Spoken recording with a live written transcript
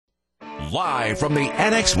Live from the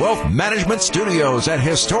Annex Wealth Management Studios at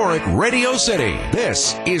historic Radio City,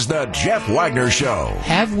 this is the Jeff Wagner Show.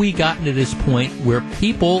 Have we gotten to this point where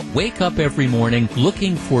people wake up every morning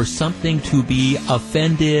looking for something to be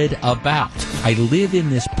offended about? I live in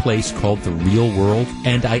this place called the real world,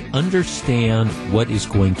 and I understand what is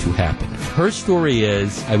going to happen. Her story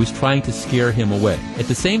is, I was trying to scare him away. At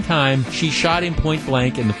the same time, she shot him point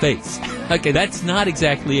blank in the face. Okay, that's not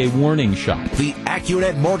exactly a warning shot. The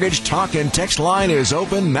AccuNet Mortgage Talk and Text line is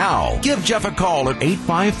open now. Give Jeff a call at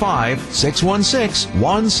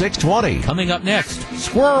 855-616-1620. Coming up next,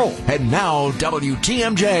 Squirrel. And now,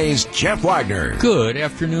 WTMJ's Jeff Wagner. Good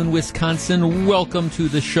afternoon, Wisconsin. Welcome to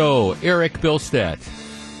the show. Eric Bilstead.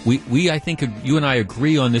 I think you and I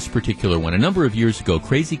agree on this particular one. A number of years ago,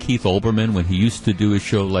 Crazy Keith Olbermann, when he used to do his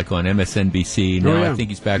show like on MSNBC, now I think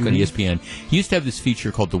he's back on ESPN, he used to have this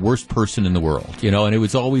feature called The Worst Person in the World, and it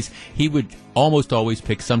was always, he would almost always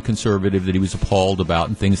pick some conservative that he was appalled about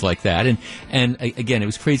and things like that. And again, it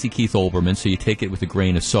was Crazy Keith Olbermann, so you take it with a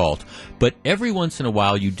grain of salt. But every once in a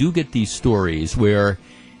while, you do get these stories where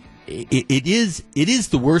it is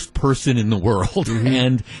the worst person in the world,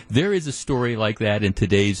 and there is a story like that in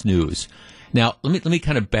today's news. Now, let me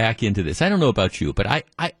kind of back into this. I don't know about you, but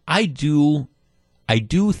I do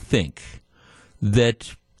think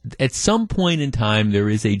that at some point in time there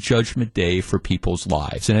is a judgment day for people's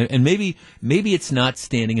lives, and maybe it's not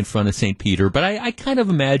standing in front of St. Peter, but I kind of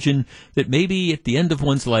imagine that maybe at the end of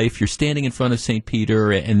one's life you're standing in front of St.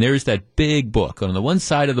 Peter, and there's that big book. On the one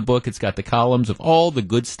side of the book, it's got the columns of all the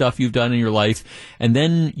good stuff you've done in your life, and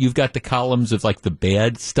then you've got the columns of like the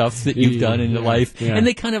bad stuff that you've done in your life, and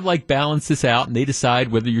they kind of like balance this out, and they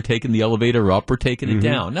decide whether you're taking the elevator up or taking it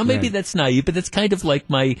down. Now maybe that's naive, but that's kind of like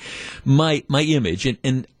my image,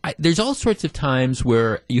 and there's all sorts of times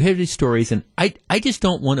where you hear these stories, and I just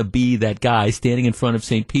don't want to be that guy standing in front of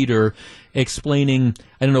St. Peter explaining,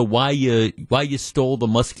 I don't know, why you stole the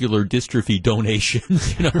muscular dystrophy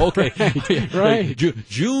donations. Okay, right.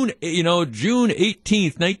 June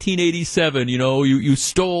 18th, 1987. You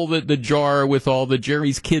stole the jar with all the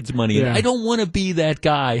Jerry's Kids money. And I don't want to be that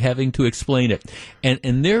guy having to explain it.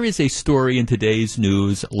 And there is a story in today's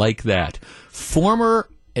news like that.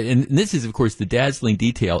 And this is, of course, the dazzling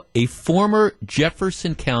detail, a former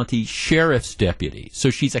Jefferson County Sheriff's deputy, so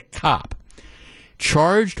she's a cop,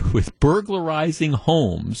 charged with burglarizing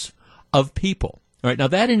homes of people. All right, now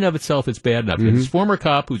that in and of itself is bad enough. This former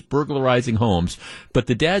cop who's burglarizing homes, but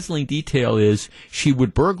the dazzling detail is she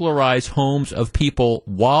would burglarize homes of people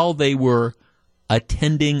while they were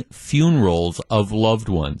attending funerals of loved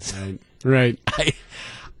ones. Right.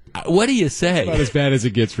 What do you say? About as bad as it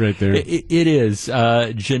gets right there. It is.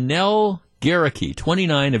 Janelle Garricky,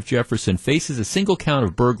 29 of Jefferson, faces a single count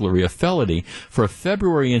of burglary, a felony, for a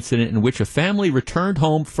February incident in which a family returned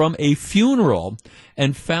home from a funeral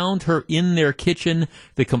and found her in their kitchen.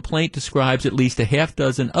 The complaint describes at least a half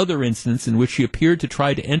dozen other incidents in which she appeared to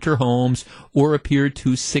try to enter homes or appeared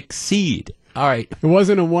to succeed. All right. It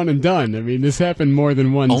wasn't a one and done. I mean, this happened more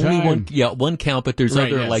than one time. Only one count, but there's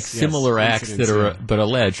other similar acts that are but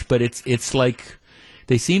alleged. But it's like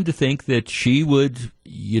they seem to think that she would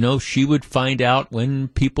find out when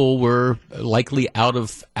people were likely out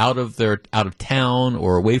of town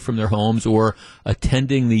or away from their homes or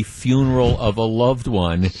attending the funeral of a loved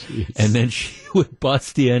one. Jeez. And then she would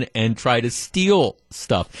bust in and try to steal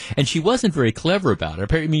stuff. And she wasn't very clever about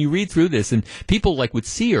it. I mean, you read through this and people would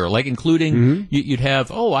see her, including you'd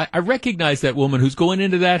have, I recognize that woman who's going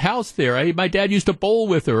into that house there. My dad used to bowl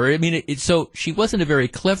with her. I mean, so she wasn't a very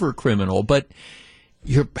clever criminal, but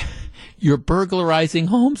you're burglarizing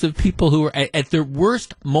homes of people who are at their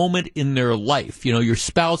worst moment in their life. Your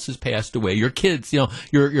spouse has passed away, your kids,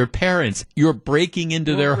 your parents. You're breaking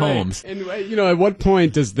into their homes. And at what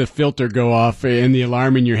point does the filter go off and the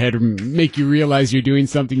alarm in your head make you realize you're doing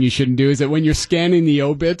something you shouldn't do? Is it when you're scanning the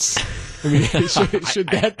obits? I mean, should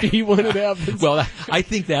that be when it happens? Well, I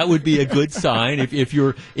think that would be a good sign if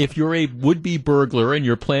you're a would-be burglar and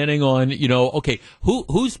you're planning on, okay,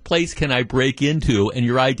 whose place can I break into? And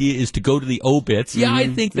your idea is to go to the obits. Yeah, I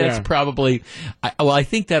think that's probably. I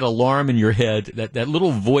think that alarm in your head, that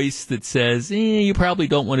little voice that says, you probably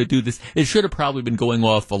don't want to do this. It should have probably been going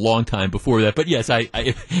off a long time before that. But yes,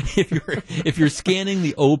 if you're scanning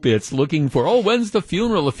the obits looking for, when's the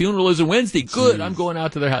funeral? The funeral is a Wednesday. Good, I'm going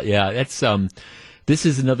out to their house. Yeah, that's. This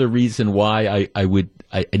is another reason why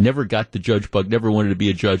I never got the judge bug, never wanted to be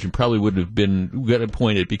a judge, and probably wouldn't have got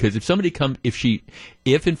appointed, because if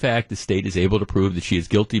if in fact the state is able to prove that she is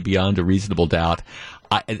guilty beyond a reasonable doubt,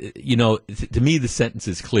 to me the sentence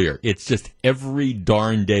is clear. It's just every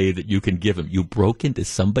darn day that you can give him. You broke into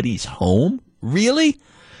somebody's home? Really?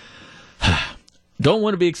 Don't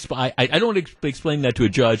want to be. I don't want to be explaining that to a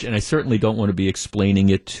judge, and I certainly don't want to be explaining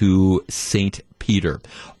it to St. Peter.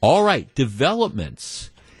 All right,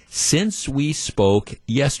 developments since we spoke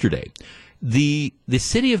yesterday. The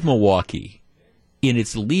city of Milwaukee, in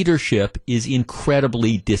its leadership, is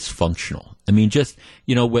incredibly dysfunctional. I mean, just,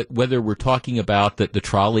 whether we're talking about the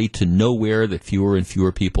trolley to nowhere that fewer and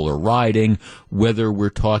fewer people are riding, whether we're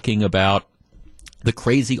talking about the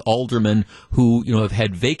crazy aldermen who, have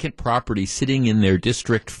had vacant property sitting in their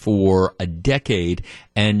district for a decade,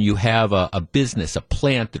 and you have a business, a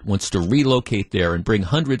plant that wants to relocate there and bring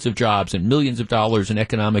hundreds of jobs and millions of dollars in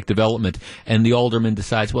economic development, and the alderman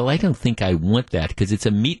decides, well, I don't think I want that because it's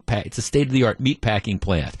it's a state-of-the-art meat packing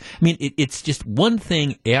plant. I mean, it's just one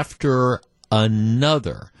thing after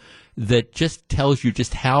another that just tells you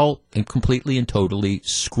just how completely and totally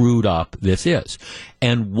screwed up this is.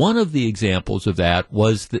 And one of the examples of that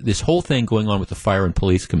was this whole thing going on with the Fire and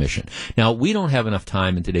Police Commission. Now, we don't have enough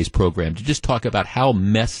time in today's program to just talk about how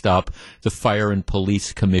messed up the Fire and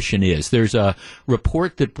Police Commission is. There's a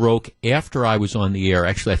report that broke after I was on the air.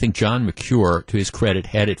 Actually, I think John McCure, to his credit,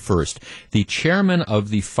 had it first. The chairman of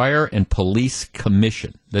the Fire and Police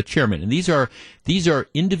Commission, the chairman, and these are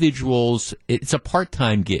individuals. It's a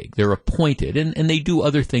part-time gig. They're appointed, and they do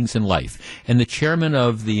other things in life. And the chairman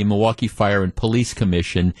of the Milwaukee Fire and Police Commission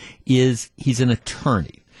he's an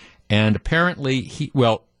attorney. And apparently,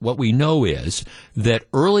 what we know is that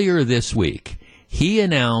earlier this week, he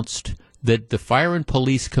announced that the Fire and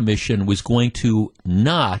Police Commission was going to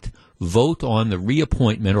not vote on the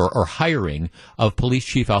reappointment or hiring of Police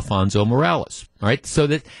Chief Alfonso Morales. All right, so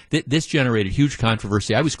that this generated huge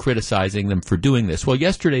controversy. I was criticizing them for doing this. Well,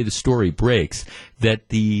 yesterday the story breaks that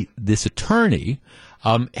this attorney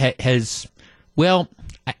has, well,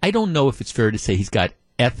 I don't know if it's fair to say he's got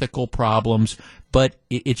ethical problems, but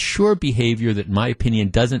it's sure behavior that, in my opinion,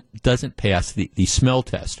 doesn't pass the smell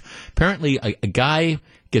test. Apparently, a guy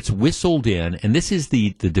gets whistled in, and this is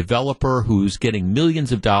the developer who's getting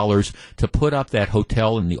millions of dollars to put up that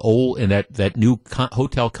hotel in that new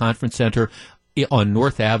hotel conference center on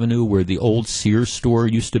North Avenue where the old Sears store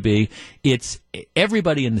used to be. It's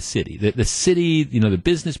everybody in the city, the city, the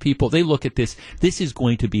business people, they look at this. This is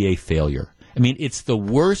going to be a failure. I mean, it's the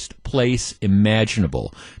worst place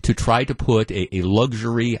imaginable to try to put a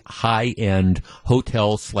luxury, high-end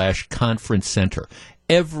hotel/conference center.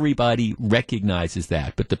 Everybody recognizes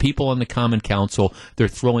that, but the people on the Common Council, they're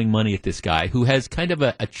throwing money at this guy who has kind of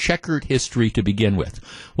a checkered history to begin with.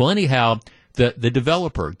 Well, anyhow, the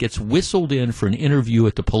developer gets whistled in for an interview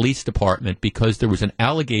at the police department because there was an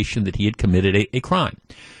allegation that he had committed a crime.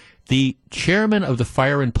 The chairman of the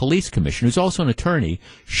Fire and Police Commission, who's also an attorney,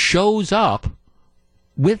 shows up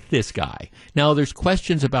with this guy. Now, there's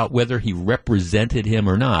questions about whether he represented him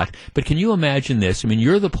or not, but can you imagine this? I mean,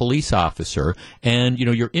 you're the police officer, and,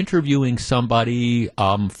 you're interviewing somebody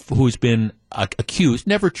who's been accused,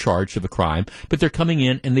 never charged of a crime, but they're coming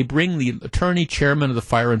in and they bring the attorney chairman of the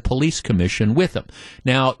Fire and Police Commission with them.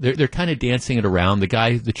 Now, they're kind of dancing it around. The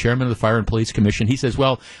guy, the chairman of the Fire and Police Commission, he says,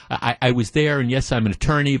 well, I was there, and yes, I'm an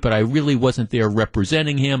attorney, but I really wasn't there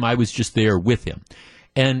representing him. I was just there with him.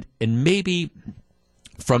 And maybe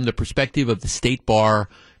from the perspective of the state bar,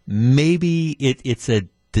 maybe it's a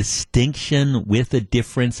distinction with a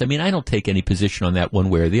difference. I mean, I don't take any position on that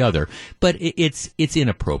one way or the other, but it's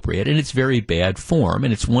inappropriate and it's very bad form.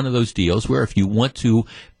 And it's one of those deals where if you want to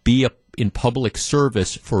be in public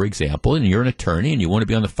service, for example, and you're an attorney and you want to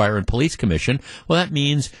be on the Fire and Police Commission, well, that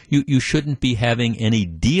means you shouldn't be having any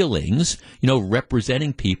dealings,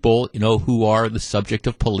 representing people, who are the subject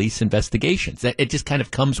of police investigations. That it just kind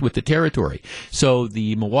of comes with the territory. So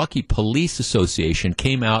the Milwaukee Police Association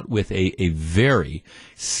came out with a very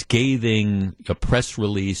scathing press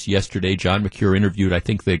release yesterday. John McCure interviewed, I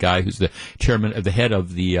think, the guy who's the chairman of the head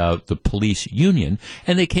of the police union,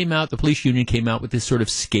 and the police union came out with this sort of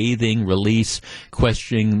scathing release,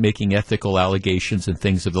 questioning, making ethical allegations and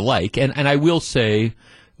things of the like. And I will say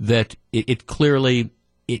that it clearly,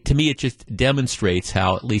 to me, it just demonstrates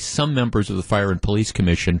how at least some members of the Fire and Police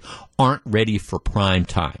Commission aren't ready for prime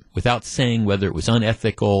time. Without saying whether it was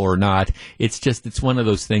unethical or not, it's one of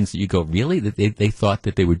those things that you go, really? That they thought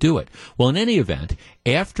that they would do it. Well, in any event,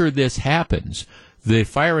 after this happens, the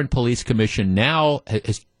Fire and Police Commission now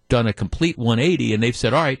has done a complete 180, and they've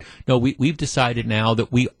said, all right, no, we've decided now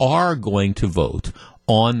that we are going to vote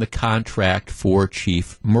on the contract for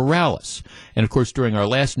Chief Morales. And, of course, during our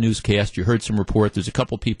last newscast, you heard some report. There's a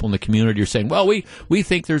couple people in the community who are saying, well, we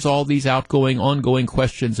think there's all these ongoing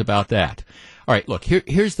questions about that. All right, look,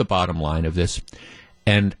 here's the bottom line of this.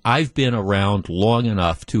 And I've been around long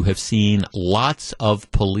enough to have seen lots of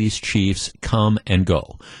police chiefs come and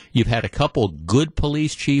go. You've had a couple good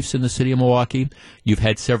police chiefs in the city of Milwaukee. You've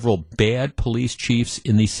had several bad police chiefs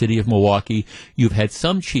in the city of Milwaukee. You've had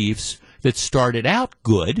some chiefs that started out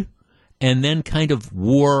good and then kind of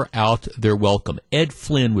wore out their welcome. Ed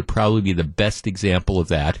Flynn would probably be the best example of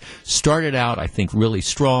that. Started out, I think, really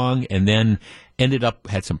strong, and then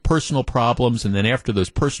had some personal problems, and then after those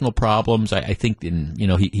personal problems, I think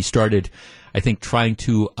he started, I think, trying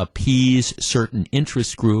to appease certain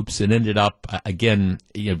interest groups, and ended up again,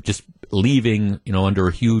 just leaving, under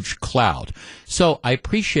a huge cloud. So I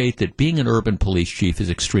appreciate that being an urban police chief is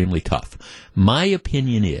extremely tough. My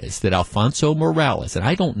opinion is that Alfonso Morales, and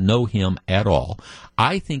I don't know him at all,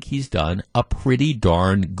 I think he's done a pretty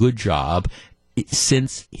darn good job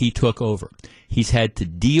since he took over. He's had to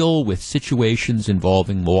deal with situations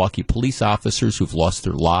involving Milwaukee police officers who've lost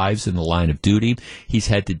their lives in the line of duty. He's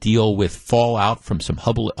had to deal with fallout from some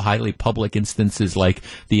highly public instances like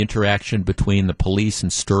the interaction between the police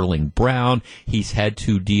and Sterling Brown. He's had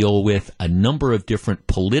to deal with a number of different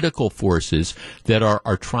political forces that are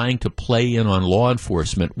trying to play in on law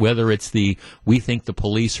enforcement, whether it's we think the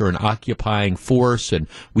police are an occupying force and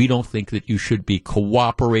we don't think that you should be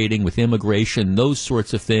cooperating with immigration, those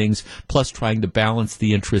sorts of things, plus trying to balance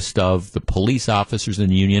the interest of the police officers in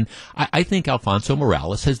the union. I think Alfonso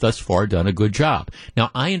Morales has thus far done a good job.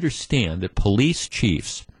 Now, I understand that police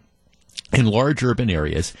chiefs in large urban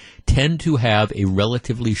areas tend to have a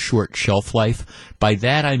relatively short shelf life. By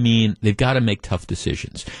that I mean they've got to make tough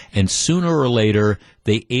decisions. And sooner or later,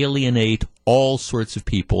 they alienate all sorts of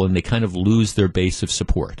people and they kind of lose their base of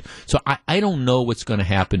support. So I don't know what's going to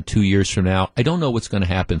happen 2 years from now. I don't know what's going to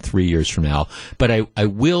happen 3 years from now. But I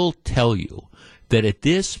will tell you that at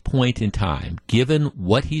this point in time, given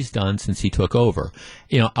what he's done since he took over,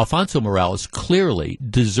 Alfonso Morales clearly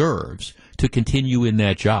deserves to continue in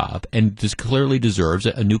that job and clearly deserves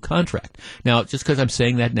a new contract. Now, just because I'm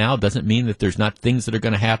saying that now doesn't mean that there's not things that are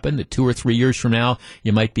going to happen, that 2 or 3 years from now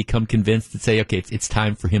you might become convinced and say, okay, it's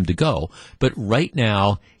time for him to go. But right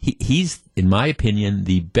now, he's, in my opinion,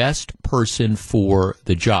 the best person for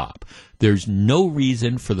the job. There's no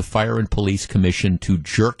reason for the Fire and Police Commission to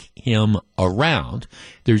jerk him around.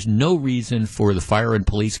 There's no reason for the Fire and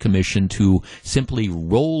Police Commission to simply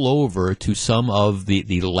roll over to some of the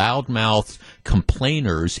loudmouth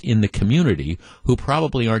complainers in the community who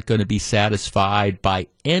probably aren't going to be satisfied by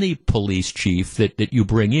any police chief that you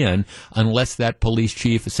bring in unless that police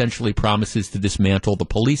chief essentially promises to dismantle the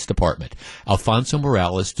police department. Alfonso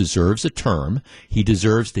Morales deserves a term. He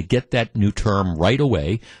deserves to get that new term right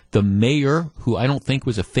away. The mayor, who I don't think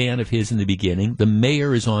was a fan of his in the beginning, the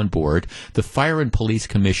mayor is on board. The Fire and Police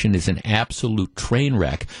Commission is an absolute train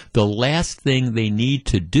wreck. The last thing they need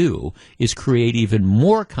to do is create even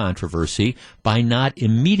more controversy by not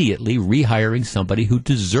immediately rehiring somebody who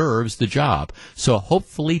deserves the job. So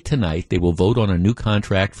hopefully tonight they will vote on a new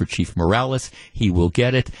contract for Chief Morales. He will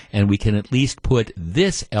get it, and we can at least put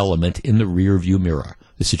this element in the rearview mirror.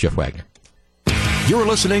 This is Jeff Wagner. You're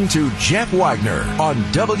listening to Jeff Wagner on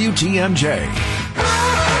WTMJ.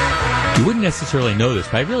 You wouldn't necessarily know this,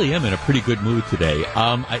 but I really am in a pretty good mood today.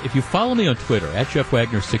 If you follow me on Twitter, at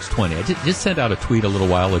JeffWagner620, I just sent out a tweet a little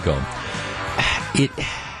while ago.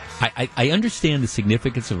 I understand the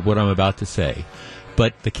significance of what I'm about to say,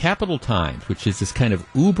 but the Capital Times, which is this kind of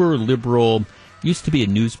uber-liberal, used to be a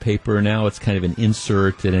newspaper, now it's kind of an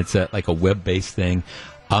insert, and it's like a web-based thing,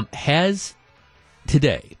 has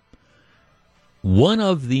today one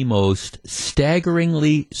of the most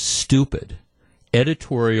staggeringly stupid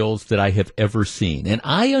editorials that I have ever seen. And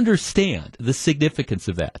I understand the significance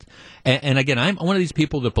of that. And again, I'm one of these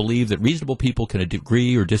people that believe that reasonable people can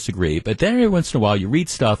agree or disagree, but then every once in a while you read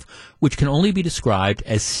stuff which can only be described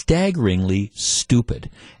as staggeringly stupid.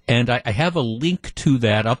 And I have a link to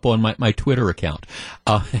that up on my Twitter account.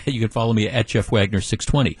 You can follow me at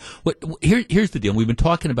JeffWagner620. Here's the deal. We've been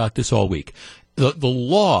talking about this all week. The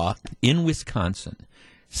law in Wisconsin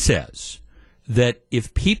says that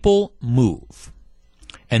if people move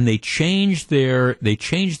and they change their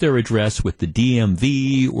address with the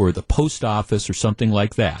DMV or the post office or something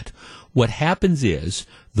like that, what happens is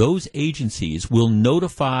those agencies will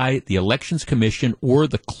notify the Elections Commission or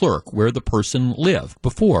the clerk where the person lived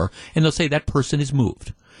before, and they'll say that person is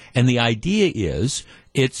moved. And the idea is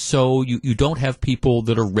It's so you don't have people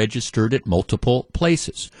that are registered at multiple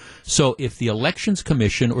places. So if the Elections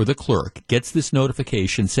Commission or the clerk gets this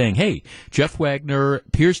notification saying, hey, Jeff Wagner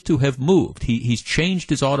appears to have moved. He's changed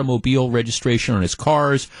his automobile registration on his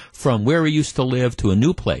cars from where he used to live to a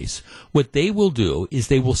new place. What they will do is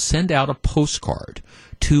they will send out a postcard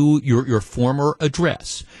to your former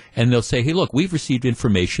address. And they'll say, hey, look, we've received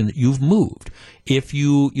information that you've moved. If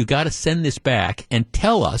you got to send this back and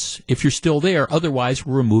tell us if you're still there, otherwise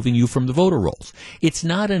we're removing you from the voter rolls. It's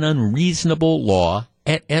not an unreasonable law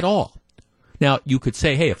at all. Now, you could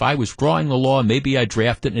say, hey, if I was drawing the law, maybe I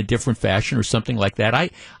draft it in a different fashion or something like that.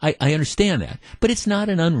 I understand that. But it's not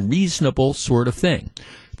an unreasonable sort of thing.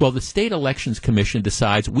 Well, the State Elections Commission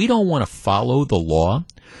decides we don't want to follow the law.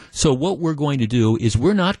 So what we're going to do is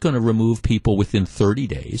we're not going to remove people within 30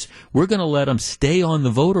 days. We're going to let them stay on the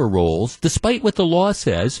voter rolls, despite what the law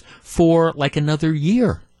says, for like another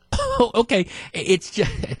year. Okay, it's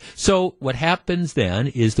just, so what happens then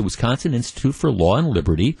is the Wisconsin Institute for Law and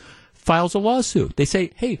Liberty files a lawsuit. They say,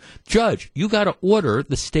 hey, judge, you got to order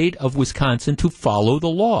the state of Wisconsin to follow the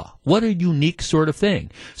law. What a unique sort of thing.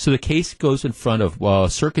 So the case goes in front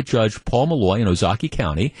of Circuit Judge Paul Malloy in Ozaukee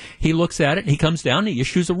County. He looks at it, and he comes down and he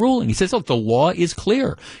issues a ruling. He says, oh, the law is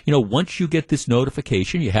clear. Once you get this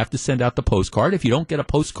notification, you have to send out the postcard. If you don't get a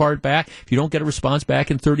postcard back, if you don't get a response back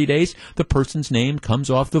in 30 days, the person's name comes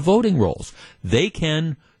off the voting rolls. They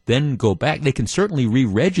can then go back. They can certainly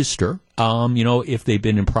re-register, if they've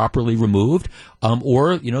been improperly removed,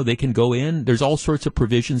 or they can go in. There's all sorts of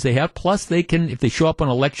provisions they have. Plus, they can, if they show up on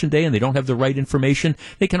election day and they don't have the right information,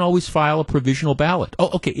 they can always file a provisional ballot. Oh,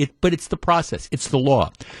 okay, but it's the process. It's the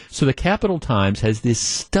law. So the Capital Times has this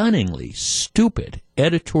stunningly stupid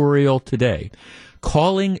editorial today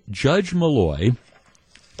calling Judge Malloy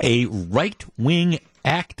a right-wing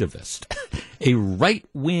activist,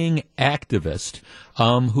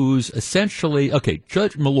 who's essentially,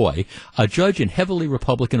 Judge Malloy, a judge in heavily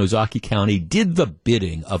Republican Ozaukee County, did the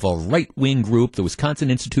bidding of a right-wing group, the Wisconsin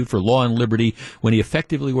Institute for Law and Liberty, when he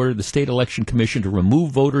effectively ordered the State Election Commission to remove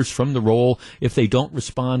voters from the roll if they don't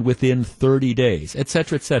respond within 30 days, et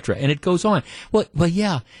cetera, et cetera. And it goes on. Well,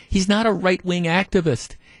 yeah, he's not a right-wing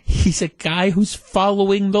activist. He's a guy who's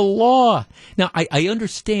following the law. Now, I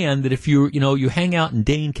understand that if you hang out in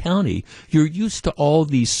Dane County, you're used to all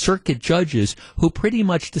these circuit judges who pretty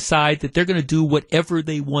much decide that they're going to do whatever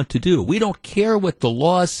they want to do. We don't care what the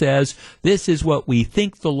law says. This is what we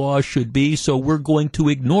think the law should be, so we're going to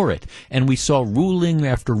ignore it. And we saw ruling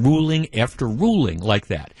after ruling after ruling like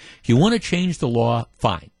that. If you want to change the law,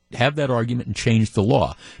 fine. Have that argument and change the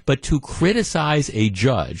law. But to criticize a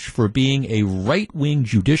judge for being a right-wing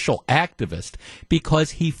judicial activist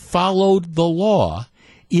because he followed the law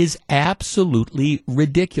is absolutely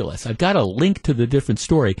ridiculous. I've got a link to the different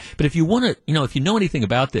story, but if you want to, if you know anything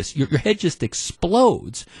about this, your head just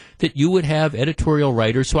explodes that you would have editorial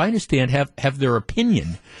writers who I understand have their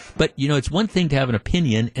opinion, but it's one thing to have an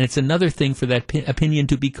opinion, and it's another thing for that opinion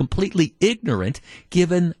to be completely ignorant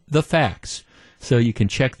given the facts. So you can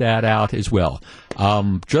check that out as well.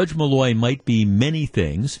 Judge Malloy might be many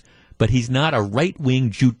things, but he's not a right-wing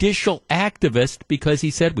judicial activist because he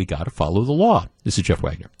said we got to follow the law. This is Jeff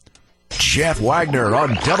Wagner. Jeff Wagner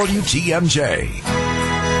on WTMJ.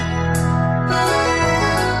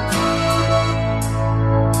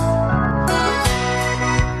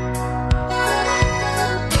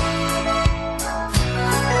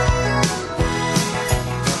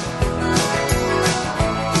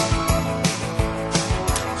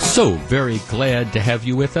 So very glad to have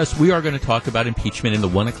you with us. We are going to talk about impeachment in the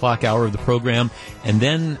 1 o'clock hour of the program. And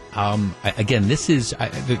then, again,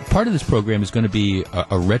 part of this program is going to be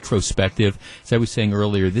a retrospective. As I was saying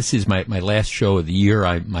earlier, this is my last show of the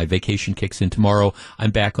year. My vacation kicks in tomorrow.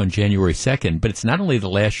 I'm back on January 2nd. But it's not only the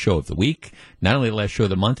last show of the week, not only the last show of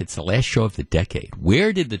the month, it's the last show of the decade.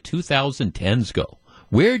 Where did the 2010s go?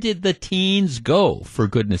 Where did the teens go, for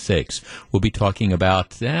goodness sakes? We'll be talking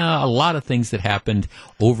about a lot of things that happened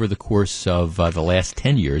over the course of the last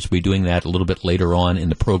 10 years. We'll be doing that a little bit later on in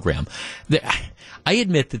the program. I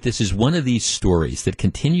admit that this is one of these stories that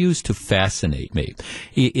continues to fascinate me.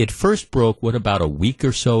 It first broke, about a week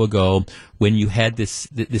or so ago, when you had this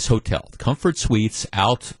hotel, Comfort Suites,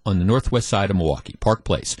 out on the northwest side of Milwaukee, Park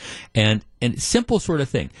Place. And simple sort of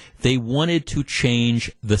thing. They wanted to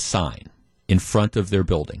change the sign. in front of their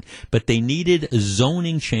building. But they needed a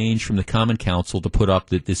zoning change from the Common Council to put up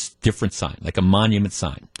this different sign, like a monument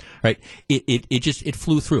sign, right? It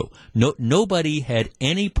flew through. Nobody had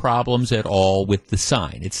any problems at all with the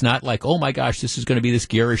sign. It's not like, oh my gosh, this is going to be this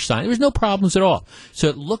garish sign. There was no problems at all. So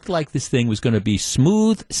it looked like this thing was going to be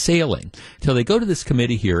smooth sailing until they go to this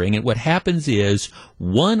committee hearing, and what happens is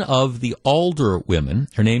one of the alder women,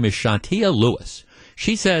 her name is Shantia Lewis,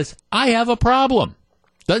 she says, I have a problem.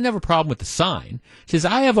 Doesn't have a problem with the sign. She says,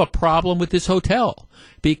 I have a problem with this hotel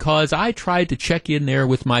because I tried to check in there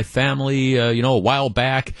with my family, a while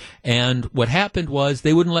back, and what happened was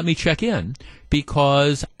they wouldn't let me check in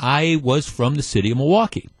because I was from the city of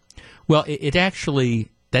Milwaukee. Well, it actually,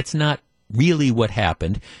 that's not really what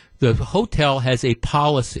happened. The hotel has a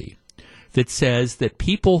policy that says that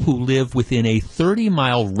people who live within a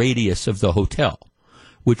 30-mile radius of the hotel,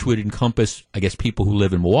 which would encompass, I guess, people who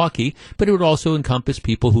live in Milwaukee, but it would also encompass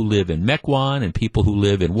people who live in Mequon and people who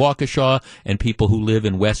live in Waukesha and people who live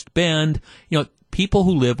in West Bend. People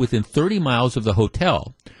who live within 30 miles of the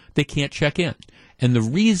hotel, they can't check in. And the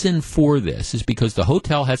reason for this is because the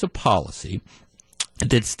hotel has a policy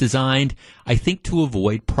that's designed, I think, to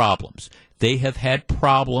avoid problems. They have had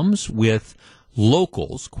problems with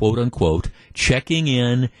locals, quote unquote, checking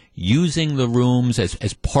in, using the rooms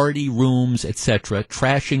as party rooms, etc.,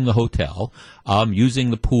 trashing the hotel,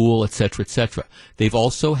 using the pool, etc., etc. They've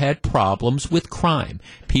also had problems with crime.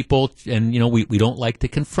 People, and we don't like to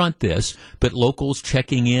confront this, but locals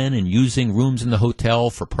checking in and using rooms in the hotel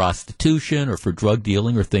for prostitution or for drug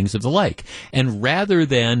dealing or things of the like. And rather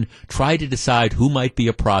than try to decide who might be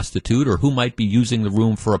a prostitute or who might be using the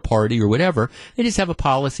room for a party or whatever, they just have a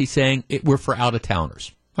policy saying we're for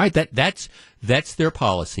out-of-towners. Right, that's their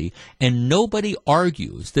policy, and nobody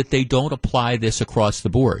argues that they don't apply this across the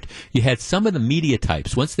board. You had some of the media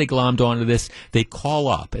types, once they glommed onto this, they'd call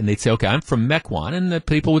up and they'd say, okay, I'm from Mequon, and the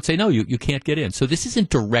people would say, no, you can't get in. So this isn't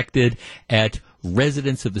directed at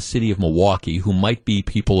residents of the city of Milwaukee who might be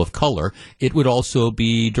people of color. It would also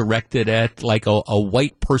be directed at like a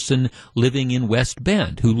white person living in West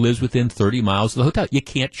Bend who lives within 30 miles of the hotel. You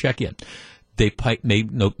can't check in. They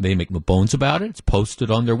make no bones about it. It's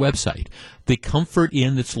posted on their website. The Comfort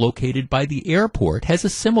Inn that's located by the airport has a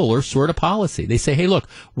similar sort of policy. They say, hey, look,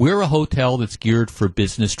 we're a hotel that's geared for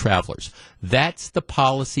business travelers. That's the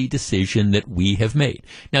policy decision that we have made.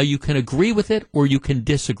 Now, you can agree with it or you can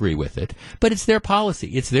disagree with it, but it's their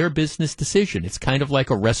policy. It's their business decision. It's kind of like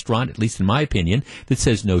a restaurant, at least in my opinion, that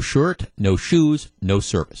says no shirt, no shoes, no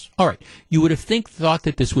service. All right. You would have thought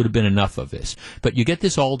that this would have been enough of this, but you get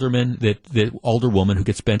this alderman, the alderwoman who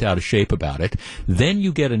gets bent out of shape about it. Then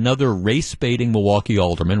you get another race-baiting Milwaukee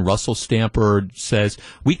alderman. Russell Stamper says,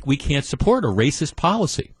 we can't support a racist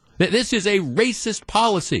policy. This is a racist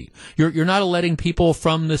policy. You're not letting people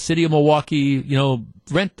from the city of Milwaukee,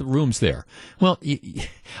 rent the rooms there. Well,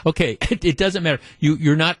 okay, it doesn't matter.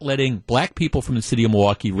 You're not letting black people from the city of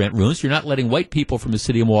Milwaukee rent rooms. You're not letting white people from the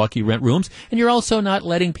city of Milwaukee rent rooms. And you're also not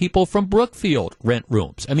letting people from Brookfield rent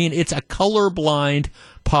rooms. I mean, it's a colorblind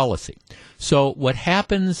policy. So what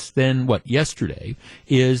happens then, yesterday,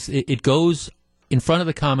 is it goes in front of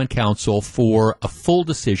the Common Council for a full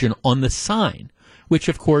decision on the sign, which,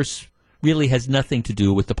 of course, really has nothing to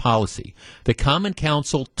do with the policy. The Common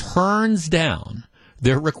Council turns down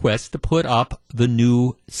their request to put up the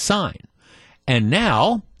new sign. And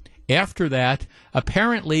now, after that,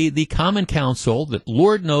 apparently the Common Council, that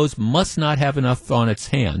Lord knows must not have enough on its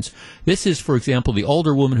hands. This is, for example, the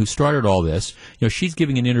older woman who started all this. She's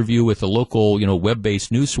giving an interview with a local, web-based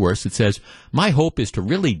news source that says, my hope is to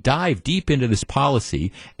really dive deep into this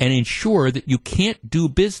policy and ensure that you can't do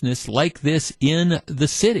business like this in the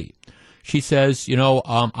city. She says,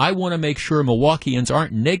 I want to make sure Milwaukeeans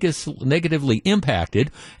aren't negatively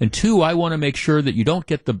impacted. And two, I want to make sure that you don't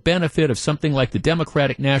get the benefit of something like the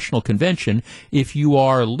Democratic National Convention if you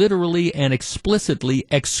are literally and explicitly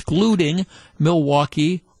excluding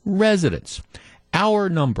Milwaukee residents. Our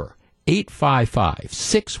number,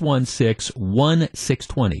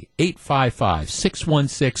 855-616-1620.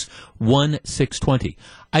 855-616-1620.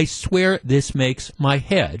 I swear this makes my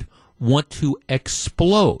head want to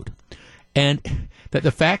explode. And that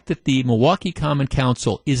the fact that the Milwaukee Common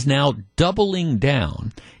Council is now doubling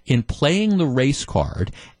down in playing the race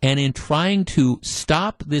card and in trying to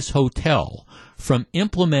stop this hotel from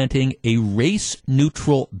implementing a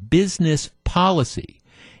race-neutral business policy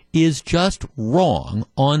is just wrong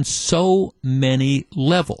on so many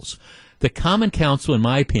levels. The Common Council, in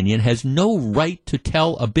my opinion, has no right to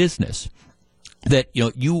tell a business that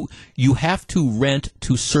you have to rent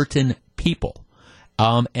to certain people.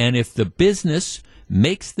 And if the business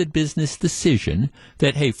makes the business decision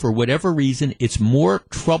that, hey, for whatever reason, it's more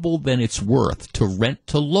trouble than it's worth to rent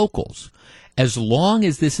to locals, as long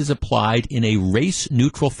as this is applied in a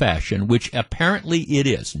race-neutral fashion, which apparently it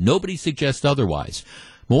is. Nobody suggests otherwise.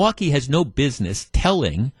 Milwaukee has no business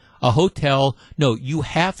telling a hotel, no, you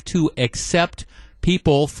have to accept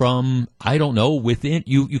people from, I don't know, within,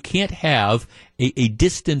 you can't have a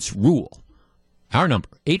distance rule. Our number,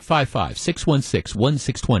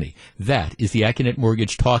 855-616-1620. That is the Acunet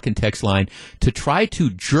Mortgage talk and text line. To try to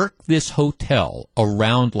jerk this hotel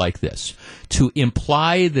around like this, to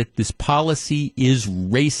imply that this policy is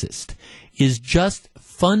racist, is just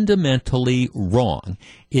fundamentally wrong.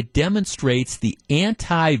 It demonstrates the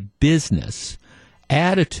anti-business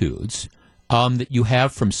attitudes that you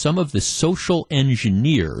have from some of the social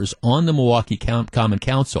engineers on the Milwaukee Common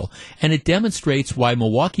Council, and it demonstrates why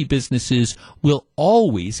Milwaukee businesses will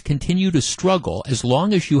always continue to struggle as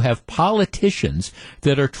long as you have politicians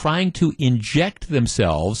that are trying to inject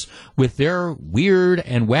themselves with their weird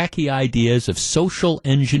and wacky ideas of social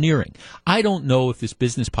engineering. I don't know if this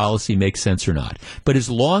business policy makes sense or not, but as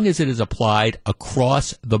long as it is applied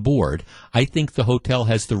across the board, I think the hotel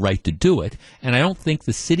has the right to do it, and I don't think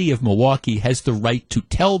the city of Milwaukee has the right to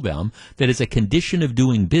tell them that as a condition of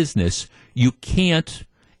doing business, you can't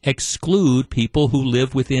exclude people who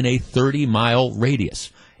live within a 30-mile radius.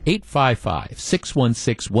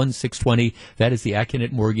 855-616-1620. That is the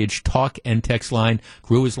Acunet Mortgage talk and text line.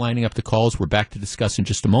 Crew is lining up the calls. We're back to discuss in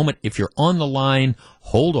just a moment. If you're on the line,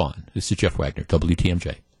 hold on. This is Jeff Wagner,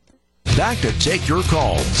 WTMJ. Back to take your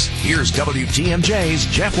calls. Here's WTMJ's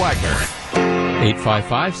Jeff Wagner.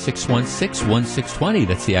 855-616-1620.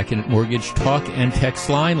 That's the Acunet Mortgage talk and text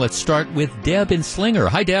line. Let's start with Deb in Slinger.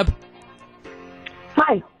 Hi, Deb.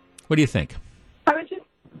 Hi. What do you think?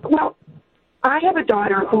 I have a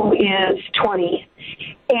daughter who is 20,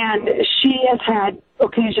 and she has had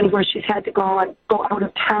occasions where she's had to go out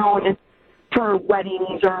of town for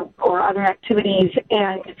weddings or other activities,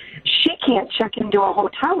 and she can't check into a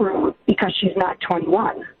hotel room because she's not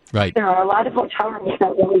 21. Right. There are a lot of hotel rooms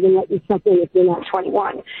that won't even let you check in if you're not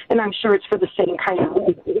 21, and I'm sure it's for the same kind of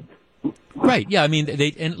reason. Right. Yeah. I mean,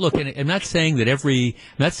 I'm not saying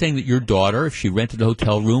that your daughter, if she rented a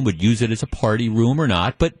hotel room, would use it as a party room or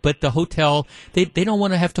not. But the hotel, they don't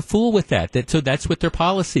want to have to fool with that. So that's what their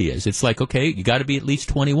policy is. It's like, okay, you got to be at least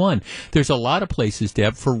 21. There's a lot of places,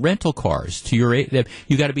 Deb, for rental cars. To your age,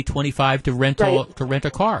 you got to be 25 to rent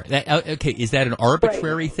a car. Okay, is that an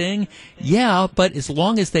arbitrary thing? Yeah, but as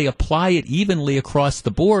long as they apply it evenly across the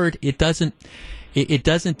board, it doesn't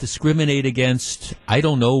discriminate against, I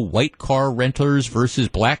don't know, white car renters versus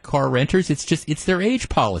black car renters. It's their age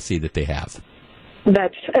policy that they have. I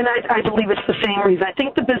believe it's the same reason. I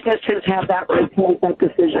think the businesses have that right to make that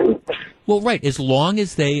decision. Well, right, as long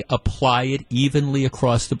as they apply it evenly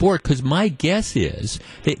across the board, because my guess is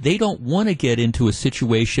they don't want to get into a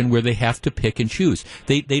situation where they have to pick and choose.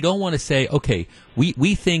 They don't want to say, okay,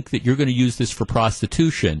 we think that you're going to use this for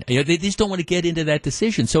prostitution. They just don't want to get into that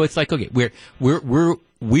decision. So it's like, okay,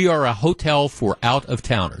 we are a hotel for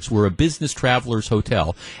out-of-towners. We're a business travelers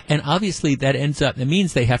hotel. And obviously that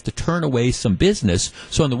means they have to turn away some business.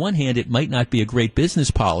 So on the one hand, it might not be a great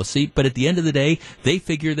business policy, but at the end of the day, they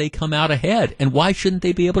figure they come out ahead. And why shouldn't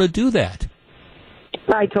they be able to do that?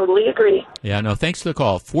 I totally agree. Yeah, no, thanks for the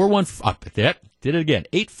call. 415, did it again.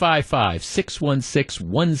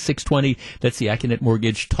 855-616-1620. That's the Acunet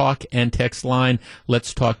Mortgage talk and text line.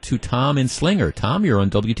 Let's talk to Tom in Slinger. Tom, you're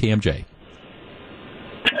on WTMJ.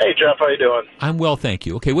 Hey, Jeff, how you doing? I'm well, thank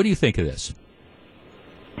you. Okay, what do you think of this?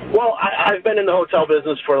 Well, I've been in the hotel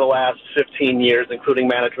business for the last 15 years, including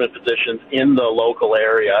management positions in the local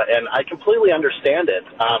area, and I completely understand it.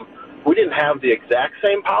 We didn't have the exact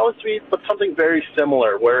same policy, but something very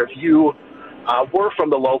similar, where if you were from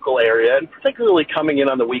the local area, and particularly coming in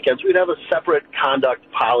on the weekends, we'd have a separate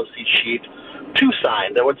conduct policy sheet to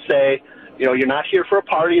sign that would say, you're not here for a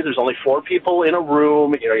party. There's only 4 people in a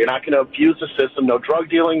room. You're not going to abuse the system. No drug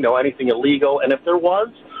dealing, no anything illegal. And if there was,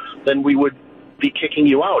 then we would be kicking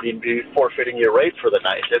you out. You'd be forfeiting your rate for the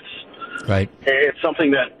night. It's something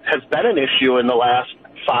that has been an issue in the last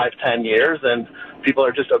 5-10 years, and people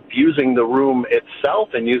are just abusing the room itself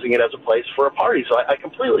and using it as a place for a party. So I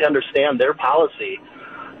completely understand their policy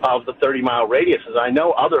of the 30-mile radiuses. I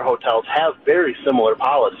know other hotels have very similar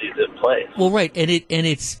policies in place. Well, right, and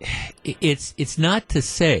it's not to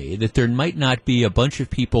say that there might not be a bunch of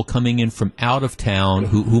people coming in from out of town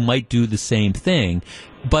who might do the same thing,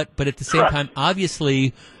 but at the same time,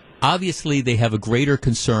 obviously, obviously they have a greater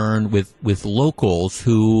concern with locals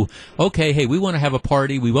who, okay, hey, we want to have a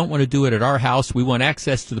party. We won't want to do it at our house. We want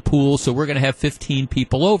access to the pool, so we're going to have 15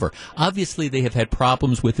 people over. Obviously, they have had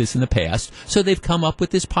problems with this in the past, so they've come up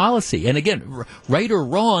with this policy. And again, right or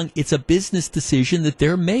wrong, it's a business decision that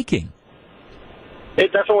they're making.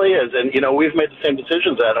 It definitely is. And, we've made the same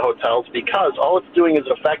decisions at hotels because all it's doing is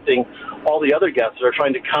affecting all the other guests that are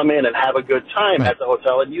trying to come in and have a good time at the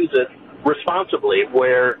hotel and use it responsibly,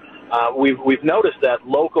 where we've noticed that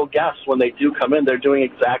local guests, when they do come in, they're doing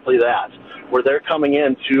exactly that, where they're coming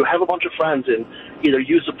in to have a bunch of friends and either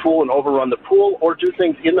use the pool and overrun the pool or do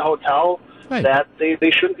things in the hotel that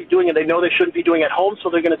they shouldn't be doing, and they know they shouldn't be doing at home, so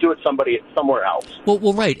they're going to do it somewhere else.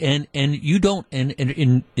 Well, right, and you don't, and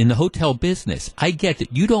in the hotel business, I get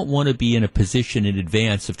that you don't want to be in a position in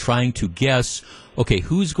advance of trying to guess, okay,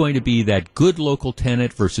 who's going to be that good local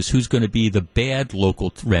tenant versus who's going to be the bad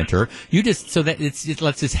local renter. You just, so that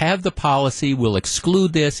let's just have the policy, we'll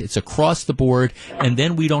exclude this, it's across the board, and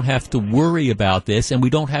then we don't have to worry about this, and we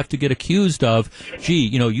don't have to get accused of, gee,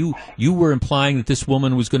 you were implying that this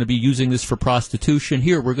woman was going to be using this for prostitution.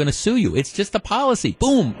 Here, we're going to sue you. It's just a policy.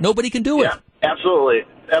 Boom. Nobody can do it. Yeah, absolutely.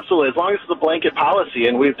 Absolutely. As long as it's a blanket policy,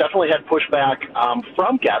 and we've definitely had pushback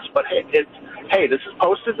from guests, but hey, this is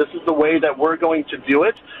posted. This is the way that we're going to do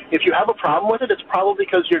it. If you have a problem with it, it's probably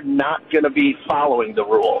because you're not going to be following the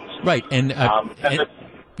rules. Right.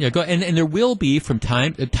 Yeah, go, and there will be from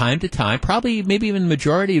time to time, probably maybe even the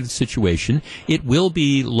majority of the situation, it will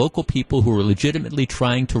be local people who are legitimately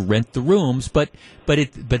trying to rent the rooms, but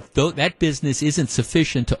that business isn't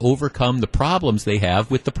sufficient to overcome the problems they have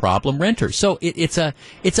with the problem renters. So it's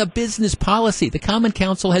a business policy. The Common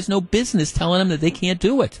Council has no business telling them that they can't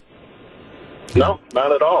do it. No,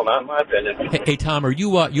 not at all. Not in my opinion. Hey Tom, are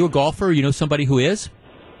you a golfer? You know somebody who is?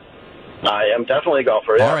 I am definitely a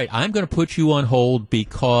golfer, yeah. All right, I'm going to put you on hold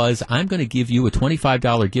because I'm going to give you a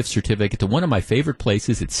 $25 gift certificate to one of my favorite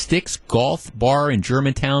places. It's Sticks Golf Bar in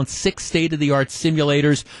Germantown. 6 state-of-the-art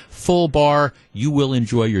simulators, full bar. You will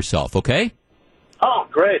enjoy yourself, okay? Oh,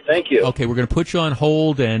 great. Thank you. Okay, we're going to put you on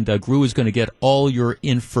hold, and Gru is going to get all your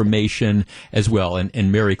information as well,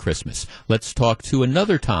 and Merry Christmas. Let's talk to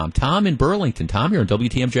another Tom. Tom in Burlington. Tom, you're on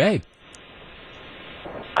WTMJ.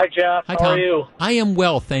 Hi, Jeff. Hi, Tom. How are you? I am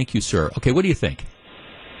well, thank you, sir. Okay, what do you think?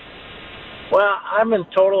 Well, I'm in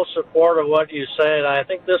total support of what you said. I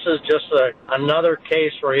think this is just another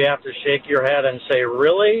case where you have to shake your head and say,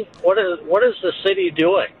 really? What is the city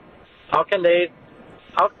doing? How can they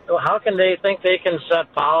think they can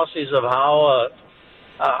set policies of how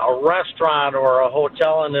a restaurant or a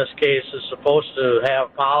hotel in this case is supposed to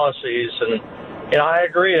have policies? And I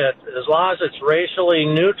agree that as long as it's racially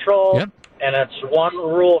neutral. Yep. And it's one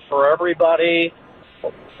rule for everybody.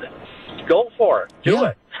 Go for it. Do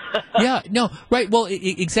it. Yeah, no, right. Well,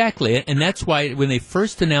 exactly. And that's why when they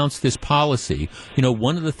first announced this policy,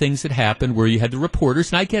 one of the things that happened where you had the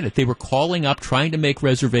reporters, and I get it, they were calling up, trying to make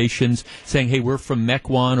reservations, saying, hey, we're from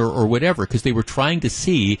Mequon or whatever, because they were trying to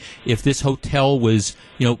see if this hotel was,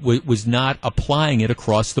 was not applying it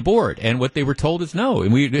across the board. And what they were told is no.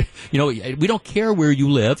 And we don't care where you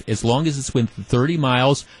live as long as it's within 30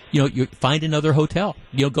 miles, you find another hotel.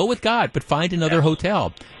 Go with God, but find another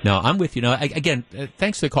hotel. No, I'm with you. Again,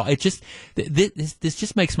 thanks for the call. It just this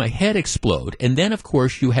just makes my head explode. And then, of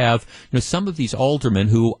course, you have some of these aldermen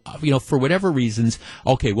who for whatever reasons,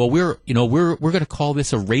 okay, well we're going to call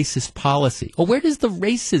this a racist policy. Oh, where does the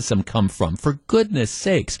racism come from? For goodness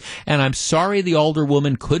sakes! And I'm sorry the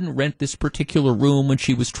alderwoman couldn't rent this particular room when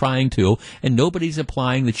she was trying to, and nobody's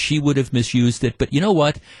implying that she would have misused it. But you know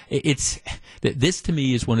what? This to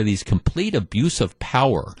me is one of these complete abuse of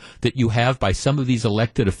power that you have by some of these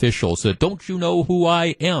elected officials. Don't you know who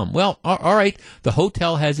I am? Well, all right, the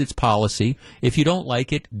hotel has its policy. If you don't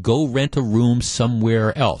like it, go rent a room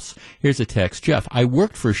somewhere else. Here's a text. Jeff, I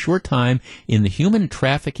worked for a short time in the Human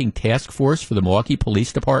Trafficking Task Force for the Milwaukee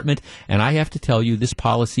Police Department, and I have to tell you this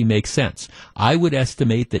policy makes sense. I would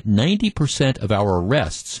estimate that 90% of our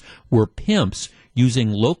arrests were pimps using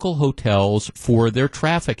local hotels for their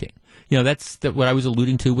trafficking. That's what I was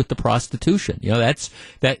alluding to with the prostitution.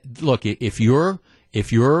 Look, if you're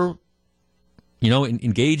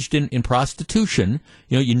engaged in prostitution,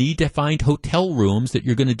 you need to find hotel rooms that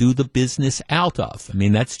you're going to do the business out of. I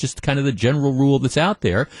mean, that's just kind of the general rule that's out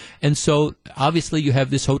there. And so, obviously, you have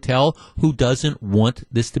this hotel who doesn't want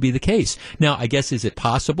this to be the case. Now, I guess, is it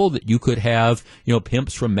possible that you could have,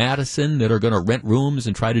 pimps from Madison that are going to rent rooms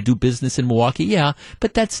and try to do business in Milwaukee? Yeah,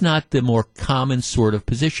 but that's not the more common sort of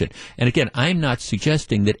position. And again, I'm not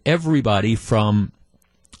suggesting that everybody from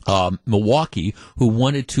Milwaukee, who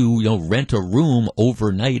wanted to, rent a room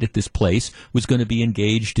overnight at this place, was going to be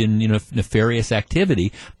engaged in, nefarious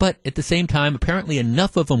activity. But at the same time, apparently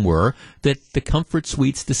enough of them were that the Comfort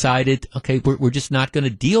Suites decided, okay, we're just not going to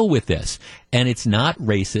deal with this. And it's not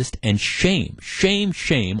racist, and shame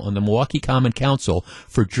on the Milwaukee Common Council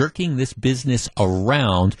for jerking this business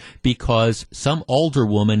around because some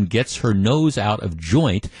alderwoman gets her nose out of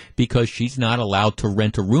joint because she's not allowed to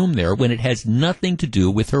rent a room there when it has nothing to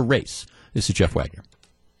do with her race. This is Jeff Wagner.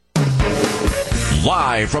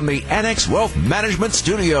 Live from the Annex Wealth Management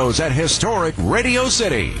Studios at historic Radio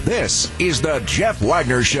City, this is the Jeff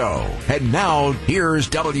Wagner Show. And now, here's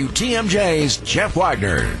WTMJ's Jeff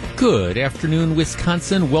Wagner. Good afternoon,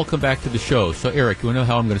 Wisconsin. Welcome back to the show. So, Eric, you want to know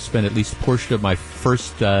how I'm going to spend at least a portion of my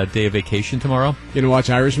first day of vacation tomorrow? You going to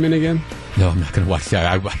watch Irishman again? No, I'm not going to watch that.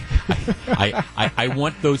 I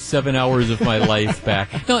want those 7 hours of my life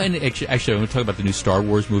back. No, and actually, I'm going to talk about the new Star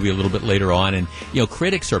Wars movie a little bit later on. And,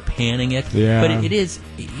 critics are panning it. Yeah. But it is,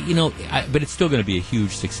 but it's still going to be a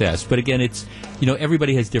huge success. But again, it's,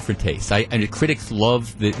 everybody has different tastes. And critics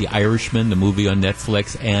love the Irishman, the movie on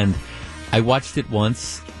Netflix. And I watched it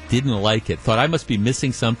once. Didn't like it. Thought I must be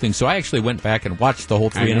missing something, so I actually went back and watched the whole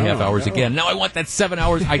 3.5 hours again. Now I want that 7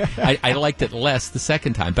 hours. I liked it less the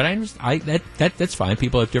second time, but that's fine.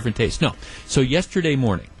 People have different tastes. No. So yesterday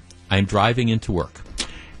morning, I'm driving into work,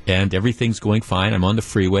 and everything's going fine. I'm on the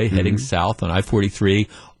freeway heading south on I-43.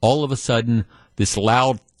 All of a sudden, this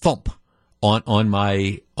loud thump on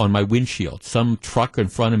my windshield. Some truck in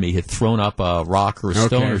front of me had thrown up a rock or a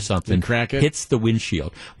stone or something. Crack it? Hits the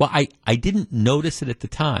windshield. Well, I didn't notice it at the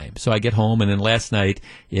time. So I get home, and then last night,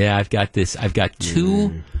 I've got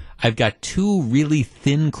two really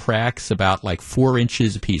thin cracks about like 4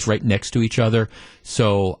 inches apiece right next to each other.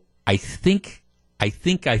 So I think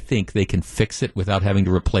they can fix it without having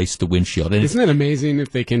to replace the windshield. And isn't that amazing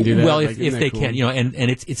if they can do that? Well, if they can, and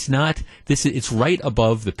it's not this. It's right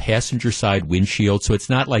above the passenger side windshield, so it's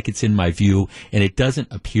not like it's in my view, and it doesn't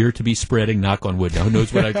appear to be spreading. Knock on wood. Now, who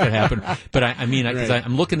knows what could happen? But because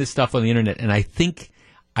I'm looking at this stuff on the internet, and I think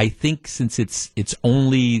since it's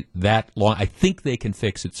only that long, I think they can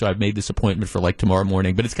fix it. So I've made this appointment for like tomorrow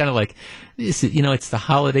morning. But it's kind of like, it's the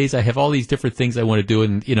holidays. I have all these different things I want to do,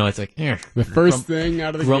 and it's like the first thing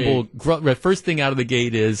out of the gate. First thing out of the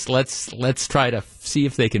gate is let's try to see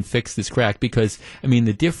if they can fix this crack, because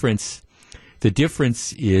the difference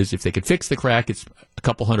is if they could fix the crack, it's a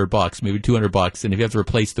couple $100, maybe $200, and if you have to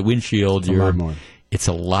replace the windshield, a lot more. It's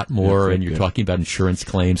a lot more, and you're talking about insurance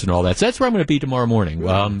claims and all that. So that's where I'm going to be tomorrow morning.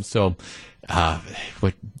 But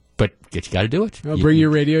you got to do it. Well, bring your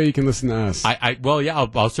radio. You can listen to us.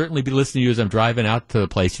 I'll certainly be listening to you as I'm driving out to the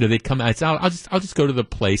place. They'd come out. I'll just go to the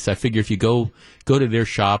place. I figure if you go to their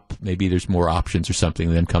shop, maybe there's more options or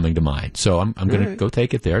something than coming to mine. So I'm going to go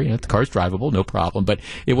take it there. The car's drivable, no problem. But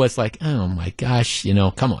it was like, oh my gosh,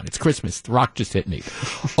 come on, it's Christmas. The rock just hit me.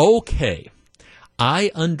 Okay.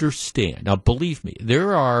 I understand. Now, believe me,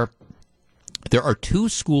 there are two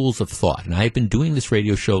schools of thought, and I've been doing this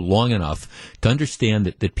radio show long enough to understand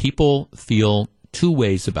that people feel two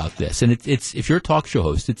ways about this. And it's if you're a talk show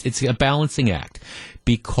host, it's a balancing act,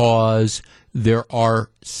 because there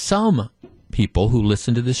are some people who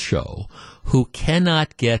listen to this show who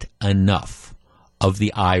cannot get enough of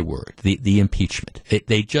the I word, the impeachment.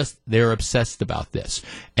 They're obsessed about this,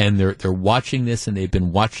 and they're watching this, and they've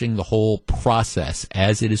been watching the whole process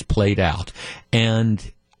as it is played out.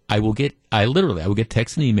 And I will get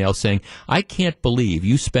texts and emails saying, I can't believe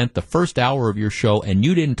you spent the first hour of your show and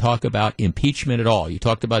you didn't talk about impeachment at all. You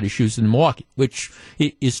talked about issues in Milwaukee, which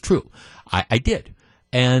is true. I did.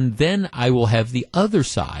 And then I will have the other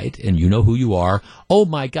side, and you know who you are. Oh,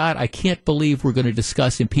 my God, I can't believe we're going to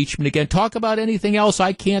discuss impeachment again. Talk about anything else.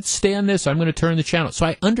 I can't stand this. I'm going to turn the channel. So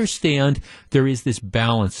I understand there is this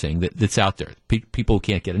balancing that's out there. People who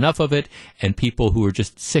can't get enough of it, and people who are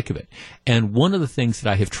just sick of it. And one of the things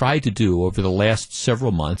that I have tried to do over the last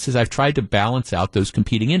several months is I've tried to balance out those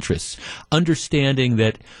competing interests, understanding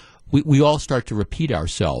that we all start to repeat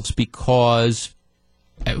ourselves because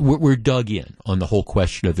we're dug in on the whole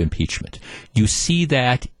question of impeachment. You see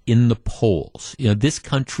that in the polls. This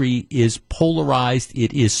country is polarized.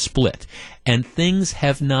 It is split. And things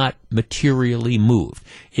have not materially moved.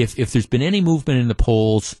 If there's been any movement in the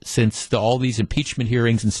polls since all these impeachment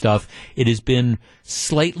hearings and stuff, it has been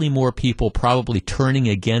slightly more people probably turning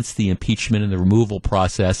against the impeachment and the removal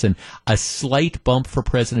process, and a slight bump for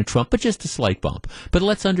President Trump, but just a slight bump. But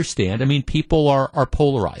let's understand, people are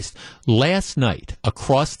polarized. Last night,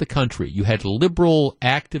 across the country, you had liberal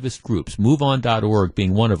activist groups, MoveOn.org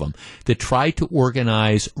being one of them, that tried to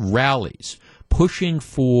organize rallies pushing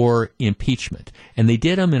for impeachment. And they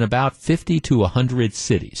did them in about 50 to 100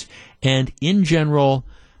 cities. And in general,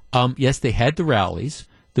 yes, they had the rallies,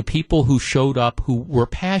 the people who showed up who were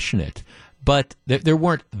passionate, but there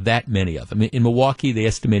weren't that many of them. In Milwaukee, they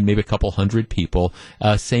estimated maybe a couple hundred people.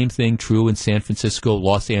 Same thing true in San Francisco,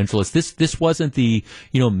 Los Angeles. This wasn't the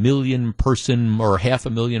million person or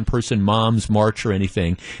 500,000 person moms march or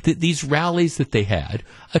anything. These rallies that they had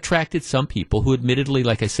attracted some people who, admittedly,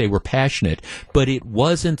 like I say, were passionate, but it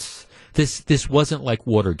wasn't. This wasn't like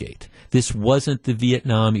Watergate. This wasn't the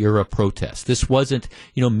Vietnam era protest. This wasn't,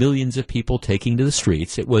 millions of people taking to the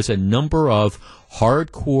streets. It was a number of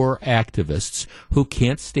hardcore activists who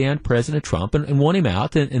can't stand President Trump and want him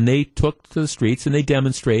out, and they took to the streets and they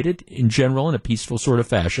demonstrated in general in a peaceful sort of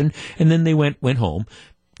fashion, and then they went home.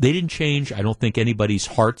 They didn't change, I don't think, anybody's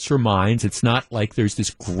hearts or minds. It's not like there's this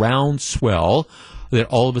groundswell that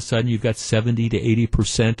all of a sudden you've got 70 to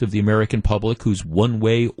 80% of the American public who's one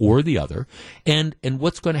way or the other. And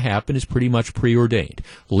what's going to happen is pretty much preordained.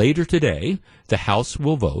 Later today, the House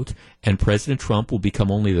will vote, and President Trump will become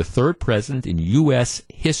only the third president in U.S.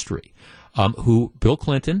 history who Bill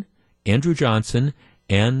Clinton, Andrew Johnson,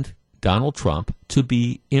 and Donald Trump to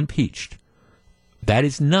be impeached.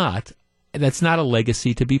 That's not a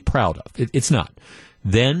legacy to be proud of. It's not.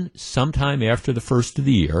 Then, sometime after the first of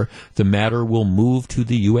the year, the matter will move to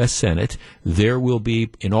the U.S. Senate. There will be,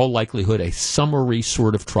 in all likelihood, a summary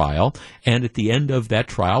sort of trial. And at the end of that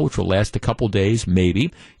trial, which will last a couple days,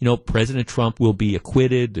 maybe, President Trump will be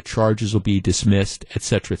acquitted, the charges will be dismissed, et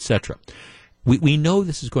cetera, et cetera. We know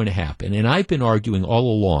this is going to happen. And I've been arguing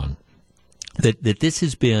all along that this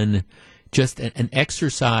has been just an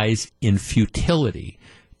exercise in futility,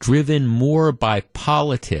 driven more by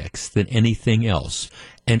politics than anything else.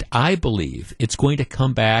 And I believe it's going to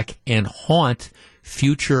come back and haunt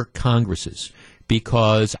future Congresses,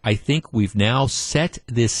 because I think we've now set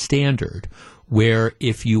this standard where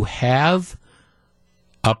if you have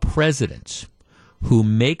a president who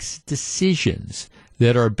makes decisions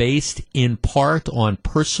that are based in part on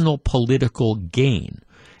personal political gain,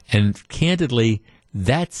 and candidly,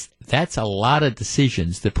 that's a lot of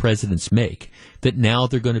decisions that presidents make, that now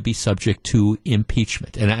they're going to be subject to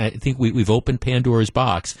impeachment. And I think we've opened Pandora's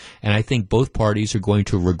box, and I think both parties are going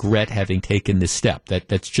to regret having taken this step.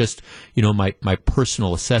 That's just, my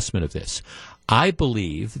personal assessment of this. I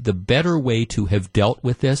believe the better way to have dealt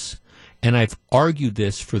with this, and I've argued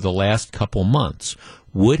this for the last couple months,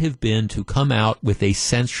 would have been to come out with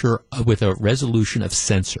a resolution of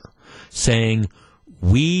censure, saying,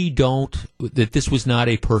 that this was not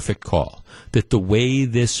a perfect call, that the way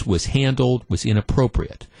this was handled was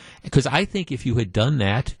inappropriate. Because I think if you had done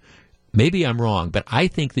that, maybe I'm wrong, but I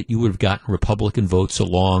think that you would have gotten Republican votes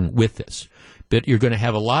along with this. But you're going to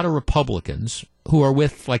have a lot of Republicans who are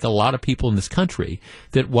with, like a lot of people in this country,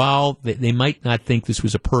 that while they might not think this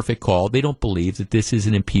was a perfect call, they don't believe that this is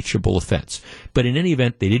an impeachable offense. But in any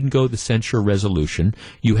event, they didn't go the censure resolution.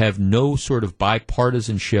 You have no sort of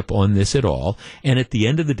bipartisanship on this at all. And at the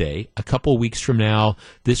end of the day, a couple weeks from now,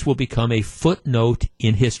 this will become a footnote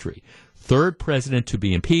in history. Third president to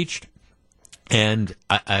be impeached, and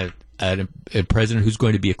a president who's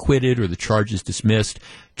going to be acquitted or the charges dismissed,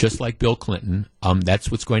 just like Bill Clinton. That's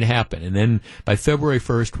what's going to happen. And then by February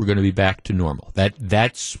 1st, we're going to be back to normal.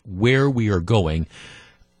 That's where we are going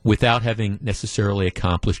without having necessarily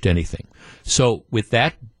accomplished anything. So with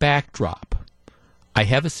that backdrop, I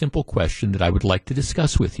have a simple question that I would like to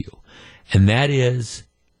discuss with you. And that is,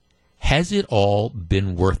 has it all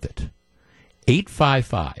been worth it?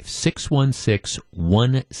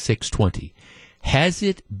 855-616-1620. Has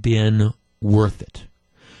it been worth it?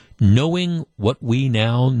 Knowing what we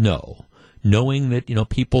now know, knowing that,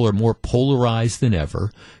 people are more polarized than ever,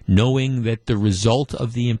 knowing that the result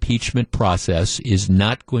of the impeachment process is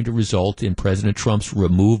not going to result in President Trump's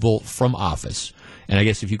removal from office. And I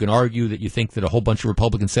guess if you can argue that you think that a whole bunch of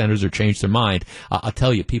Republican senators have changed their mind, I'll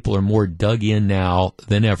tell you, people are more dug in now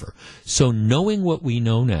than ever. So knowing what we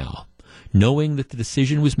know now, knowing that the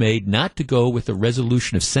decision was made not to go with a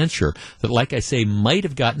resolution of censure that, like I say, might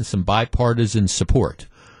have gotten some bipartisan support,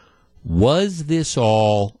 was this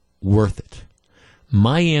all worth it?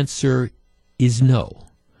 My answer is no,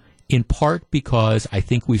 in part because I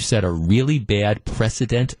think we've set a really bad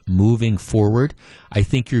precedent moving forward. I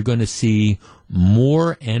think you're going to see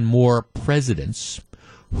more and more presidents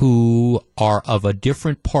who are of a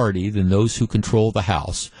different party than those who control the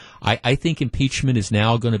House. I think impeachment is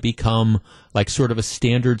now going to become like sort of a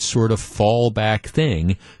standard sort of fallback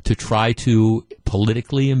thing to try to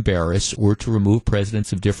politically embarrass or to remove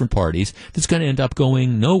presidents of different parties that's going to end up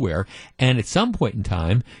going nowhere. And at some point in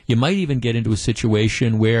time, you might even get into a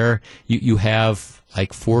situation where you have,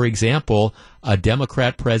 like, for example, a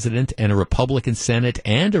Democrat president and a Republican Senate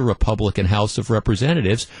and a Republican House of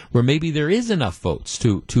Representatives where maybe there is enough votes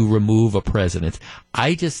to remove a president.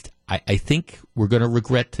 I think we're going to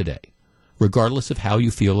regret today, regardless of how you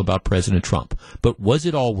feel about President Trump. But was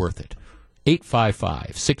it all worth it?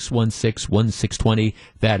 855-616-1620.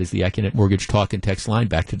 That is the Acunet Mortgage Talk and Text line.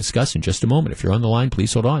 Back to discuss in just a moment. If you're on the line,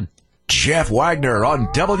 please hold on. Jeff Wagner on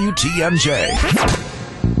WTMJ.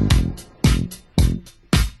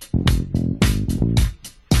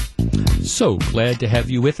 So glad to have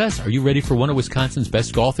you with us. Are you ready for one of Wisconsin's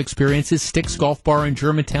best golf experiences? Sticks Golf Bar in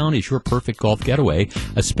Germantown is your perfect golf getaway,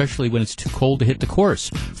 especially when it's too cold to hit the course.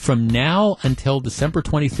 From now until December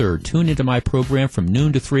 23rd, tune into my program from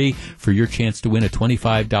noon to 3 for your chance to win a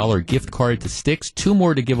 $25 gift card to Sticks. 2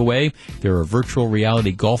 more to give away. They're a virtual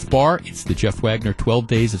reality golf bar. It's the Jeff Wagner 12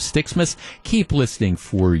 Days of Sticksmas. Keep listening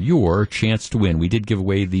for your chance to win. We did give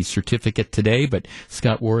away the certificate today, but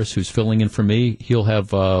Scott Warris, who's filling in for me, he'll have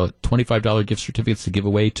 $25 gift certificates to give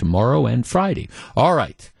away tomorrow and Friday. All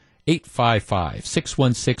right.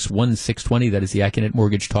 855-616-1620. That is the Acunet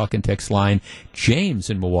Mortgage Talk and Text line. James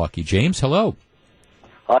in Milwaukee. James, hello.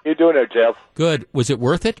 How you doing there, Jeff? Good. Was it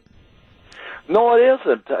worth it? No, it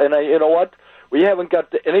isn't. And you know what? We haven't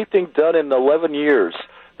got anything done in 11 years,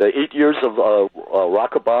 the 8 years of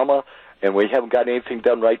Barack Obama, and we haven't got anything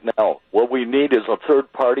done right now. What we need is a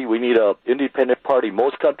third party. We need an independent party.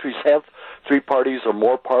 Most countries have 3 parties or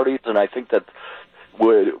more parties, and I think that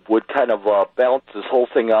would kind of balance this whole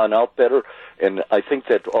thing on out better. And I think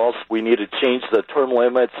that also we need to change the term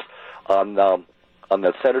limits on the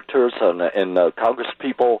senators and Congress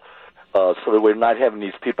people, so that we're not having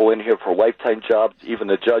these people in here for lifetime jobs. Even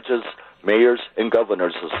the judges, mayors, and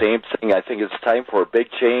governors, the same thing. I think it's time for a big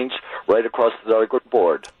change right across the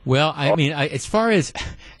board. Well, I mean, as far as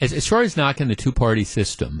knocking the two-party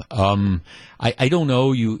system, I don't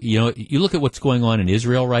know. You look at what's going on in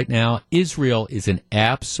Israel right now. Israel is an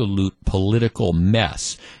absolute political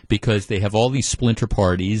mess because they have all these splinter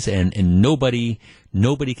parties, and nobody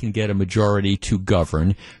can get a majority to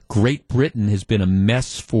govern. Great Britain has been a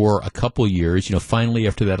mess for a couple years. Finally,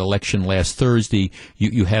 after that election last Thursday,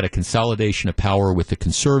 you had a consolidation of power with the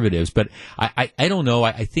Conservatives. But I don't know.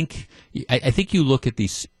 I think you look at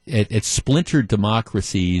these at splintered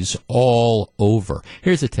democracies all over.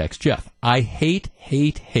 Here's a text, Jeff. I hate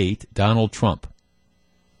Donald Trump.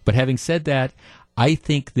 But having said that, I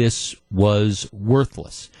think this was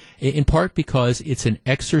worthless, in part because it's an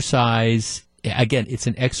exercise. Again, it's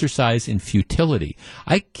an exercise in futility.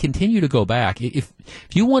 I continue to go back. If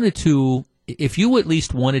you at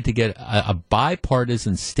least wanted to get a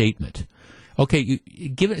bipartisan statement, okay,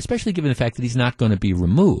 especially given the fact that he's not going to be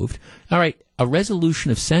removed. All right, a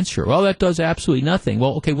resolution of censure. Well, that does absolutely nothing.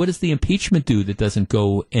 Well, okay, what does the impeachment do that doesn't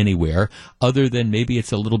go anywhere other than maybe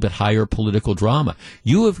it's a little bit higher political drama?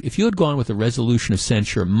 If you had gone with a resolution of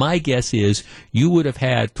censure, my guess is you would have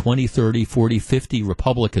had 20, 30, 40, 50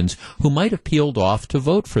 Republicans who might have peeled off to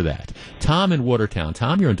vote for that. Tom in Watertown.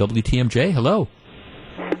 Tom, you're on WTMJ. Hello.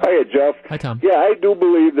 Hiya, Jeff. Hi, Tom. Yeah, I do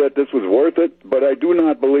believe that this was worth it, but I do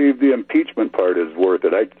not believe the impeachment part is worth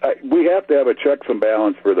it. We have to have a checks and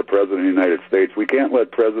balance for the President of the United States. We can't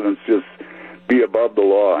let presidents just be above the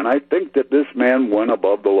law, and I think that this man went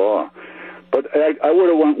above the law. But I would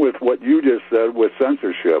have went with what you just said with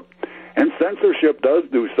censorship. And censorship does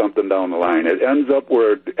do something down the line. It ends up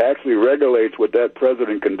where it actually regulates what that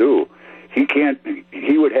president can do. He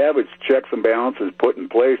would have his checks and balances put in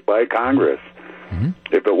place by Congress.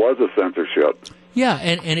 If it was a censorship. Yeah,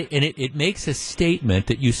 and it makes a statement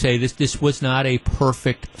that you say this was not a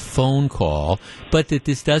perfect phone call, but that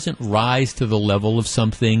this doesn't rise to the level of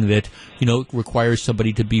something that requires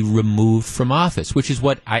somebody to be removed from office, which is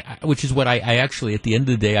what I actually at the end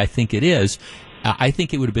of the day I think it is. I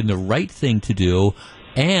think it would have been the right thing to do,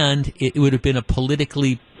 and it would have been a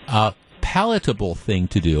politically palatable thing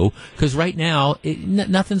to do, because right now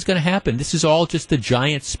nothing's going to happen. This is all just the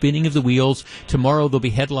giant spinning of the wheels. Tomorrow there'll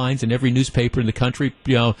be headlines in every newspaper in the country,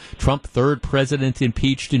 Trump, third president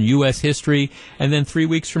impeached in U.S. history, and then 3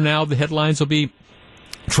 weeks from now the headlines will be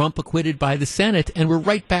Trump acquitted by the Senate, and we're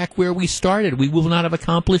right back where we started. We will not have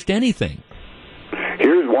accomplished anything.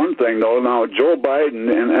 Here's one thing, though. Now, Joe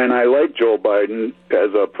Biden, and I like Joe Biden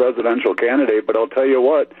as a presidential candidate, but I'll tell you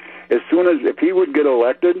what, if he would get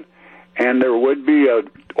elected, and there would be a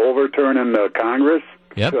overturn in the Congress,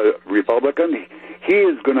 yep. Republican, he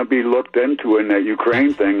is going to be looked into in that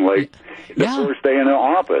Ukraine thing like the first day in the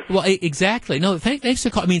office. Well, exactly. No, thanks for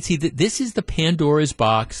calling. I mean, see, this is the Pandora's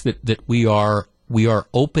box that we are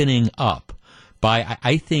opening up by,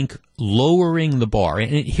 I think, lowering the bar.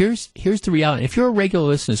 And here's the reality. If you're a regular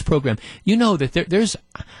listener to this program, you know that there's.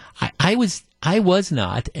 I was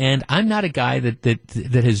not, and I'm not a guy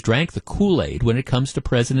that has drank the Kool-Aid when it comes to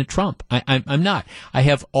President Trump. I'm not. I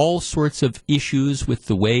have all sorts of issues with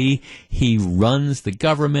the way he runs the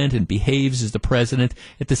government and behaves as the president.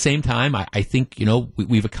 At the same time, I think,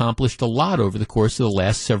 we've accomplished a lot over the course of the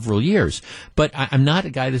last several years. But I'm not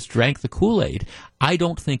a guy that's drank the Kool-Aid. I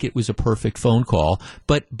don't think it was a perfect phone call.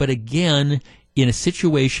 But again, in a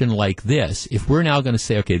situation like this, if we're now going to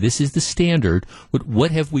say, okay, this is the standard, what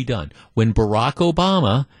have we done? When Barack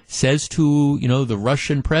Obama says to, the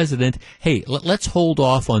Russian president, hey, let's hold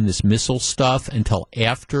off on this missile stuff until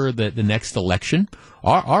after the next election.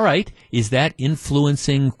 All right. Is that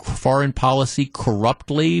influencing foreign policy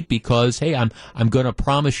corruptly? Because, hey, I'm going to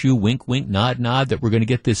promise you, wink, wink, nod, nod, that we're going to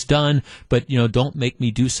get this done. But, don't make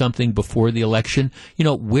me do something before the election.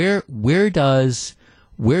 Where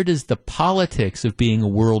does the politics of being a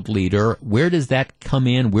world leader, where does that come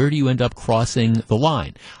in? Where do you end up crossing the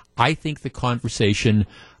line? I think the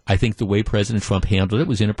way President Trump handled it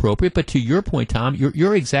was inappropriate. But to your point, Tom,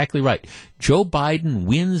 you're exactly right. Joe Biden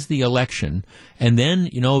wins the election, and then,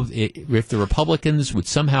 if the Republicans would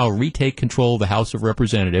somehow retake control of the House of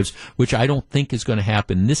Representatives, which I don't think is going to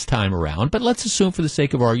happen this time around, but let's assume for the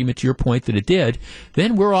sake of argument, to your point, that it did,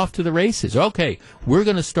 then we're off to the races. Okay, we're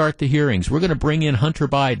going to start the hearings. We're going to bring in Hunter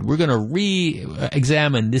Biden. We're going to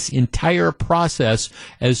re-examine this entire process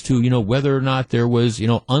as to, whether or not there was,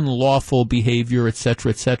 unlawful behavior, et cetera,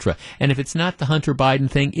 et cetera. And if it's not the Hunter Biden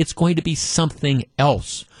thing, it's going to be something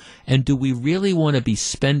else. And do we really want to be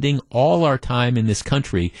spending all our time in this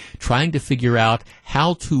country trying to figure out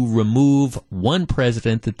how to remove one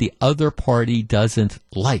president that the other party doesn't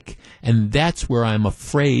like? And that's where I'm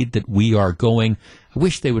afraid that we are going. I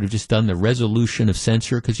wish they would have just done the resolution of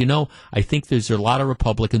censure because, I think there's a lot of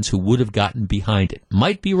Republicans who would have gotten behind it.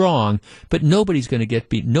 Might be wrong, but nobody's going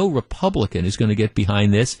to no Republican is going to get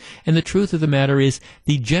behind this. And the truth of the matter is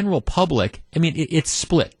the general public, it's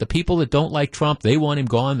split. The people that don't like Trump, they want him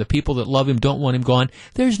gone. The people that love him don't want him gone.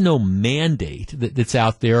 There's no mandate that's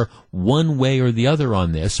out there one way or the other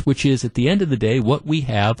on this, which is at the end of the day what we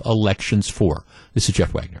have elections for. This is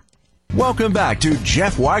Jeff Wagner. Welcome back to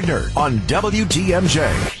Jeff Wagner on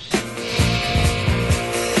WTMJ.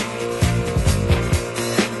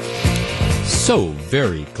 So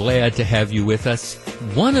very glad to have you with us.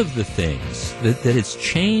 One of the things that has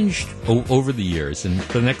changed over the years, and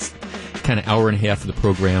for the next kind of hour and a half of the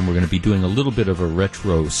program, we're going to be doing a little bit of a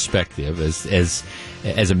retrospective. As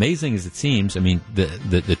amazing as it seems,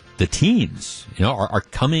 the teens, are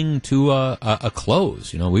coming to a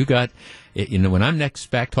close. We've got. When I'm next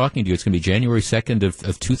back talking to you, it's going to be January 2nd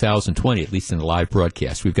of 2020, at least in the live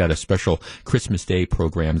broadcast. We've got a special Christmas Day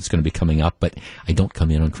program that's going to be coming up, but I don't come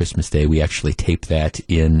in on Christmas Day. We actually tape that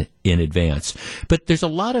in advance. But there's a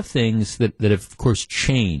lot of things that have, of course,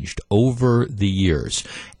 changed over the years.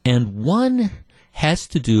 And one has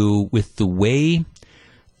to do with the way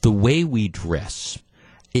we dress.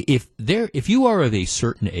 If you are of a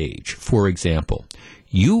certain age, for example,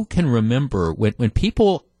 you can remember when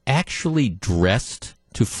people actually dressed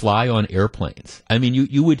to fly on airplanes.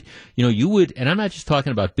 You would, and I'm not just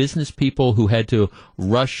talking about business people who had to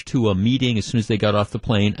rush to a meeting as soon as they got off the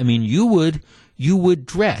plane. You would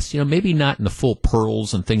dress, maybe not in the full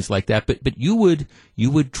pearls and things like that, but you would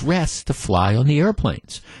dress to fly on the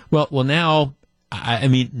airplanes. Well, now,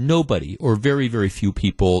 nobody or very, very few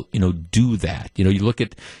people, do that. You look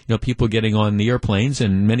at, people getting on the airplanes,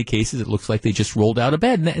 and in many cases it looks like they just rolled out of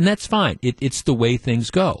bed, and that's fine. It's the way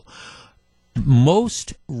things go.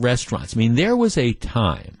 Most restaurants, there was a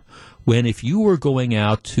time when if you were going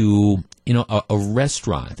out to, a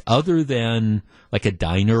restaurant other than like a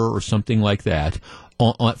diner or something like that,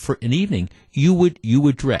 for an evening, you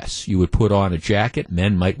would dress. You would put on a jacket.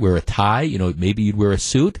 Men might wear a tie. Maybe you'd wear a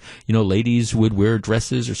suit. Ladies would wear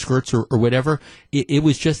dresses or skirts or whatever. It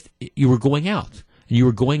was just, you were going out. And you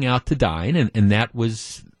were going out to dine, and that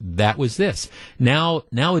was this.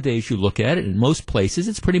 Nowadays, you look at it, in most places,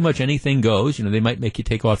 it's pretty much anything goes. They might make you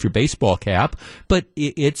take off your baseball cap, but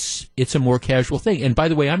it's a more casual thing. And by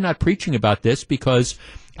the way, I'm not preaching about this because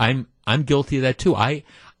I'm guilty of that too.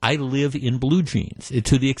 I live in blue jeans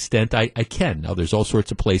to the extent I can. Now, there's all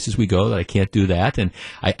sorts of places we go that I can't do that, and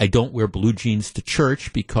I don't wear blue jeans to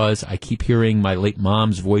church because I keep hearing my late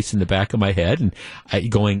mom's voice in the back of my head and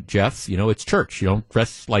going, Jeff, it's church. You don't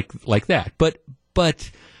dress like that. But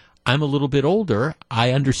I'm a little bit older.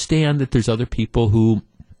 I understand that there's other people who,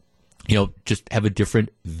 just have a different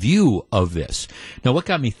view of this. Now, what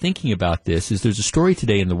got me thinking about this is there's a story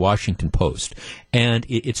today in the Washington Post, and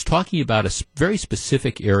it's talking about a very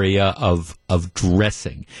specific area of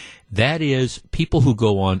dressing. That is people who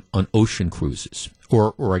go on ocean cruises,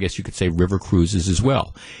 or I guess you could say river cruises as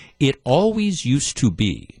well. It always used to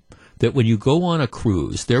be that when you go on a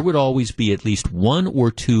cruise, there would always be at least one or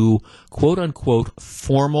two quote-unquote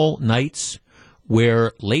formal nights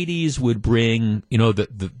where ladies would bring,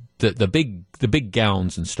 the big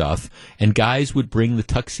gowns and stuff, and guys would bring the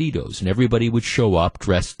tuxedos, and everybody would show up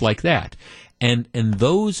dressed like that. And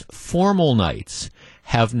those formal nights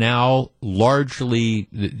have now largely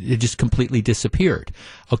just completely disappeared.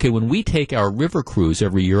 Okay, when we take our river cruise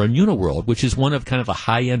every year on Uniworld, which is one of kind of the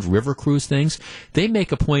high-end river cruise things, they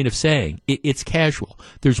make a point of saying it's casual.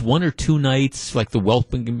 There's one or two nights, like the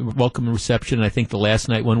welcome and reception, and I think the last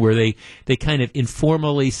night one where they kind of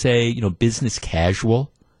informally say, business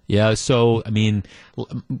casual. Yeah, so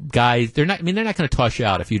guys, they're not going to toss you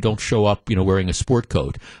out if you don't show up, wearing a sport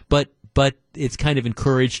coat. But it's kind of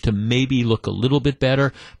encouraged to maybe look a little bit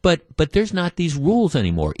better. But there's not these rules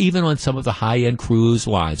anymore, even on some of the high-end cruise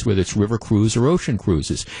lines, whether it's river cruise or ocean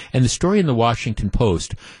cruises. And the story in the Washington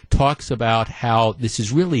Post talks about how this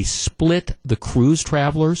has really split the cruise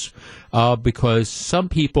travelers, because some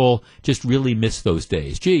people just really miss those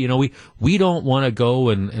days. Gee, we don't want to go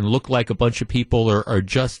and look like a bunch of people are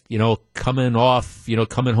just, coming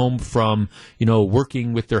home from,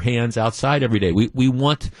 working with their hands outside every day. We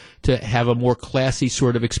want to have a more classy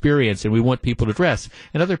sort of experience, and we want people to dress.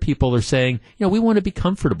 And other people are saying, we want to be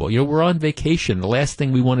comfortable. We're on vacation. The last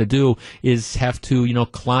thing we want to do is have to,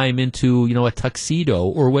 climb into, a tuxedo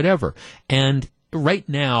or whatever. And right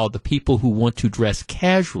now, the people who want to dress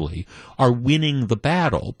casually are winning the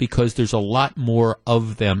battle because there's a lot more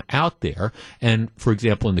of them out there. And, for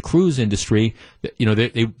example, in the cruise industry,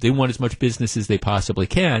 they want as much business as they possibly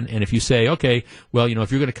can. And if you say, okay, well,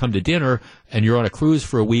 if you're going to come to dinner and you're on a cruise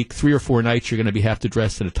for a week, 3 or 4 nights, you're going to have to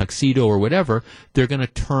dress in a tuxedo or whatever, they're going to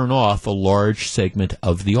turn off a large segment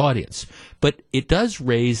of the audience. But it does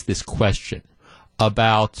raise this question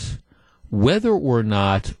about whether or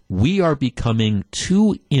not we are becoming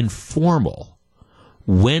too informal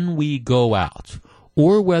when we go out,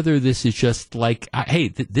 or whether this is just like, hey,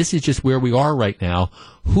 this is just where we are right now.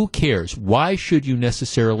 Who cares? Why should you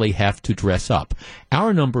necessarily have to dress up?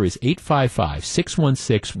 Our number is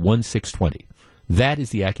 855-616-1620. That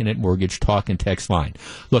is the Acunet Mortgage talk and text line.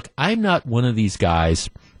 Look, I'm not one of these guys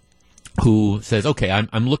who says, okay,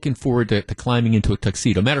 I'm looking forward to climbing into a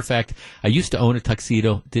tuxedo. Matter of fact, I used to own a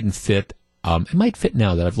tuxedo, didn't fit. It might fit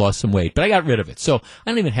now that I've lost some weight, but I got rid of it. So I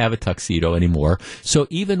don't even have a tuxedo anymore. So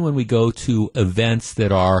even when we go to events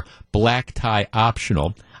that are black tie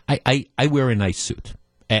optional, I wear a nice suit.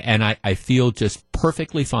 And I feel just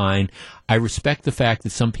perfectly fine. I respect the fact that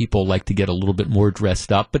some people like to get a little bit more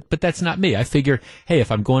dressed up, but that's not me. I figure, hey,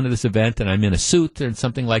 if I'm going to this event and I'm in a suit and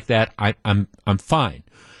something like that, I'm fine.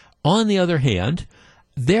 On the other hand,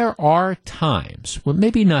 there are times, well,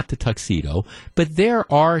 maybe not the tuxedo, but there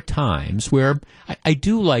are times where I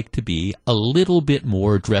do like to be a little bit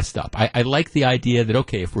more dressed up. I like the idea that,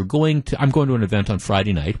 okay, if I'm going to an event on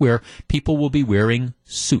Friday night where people will be wearing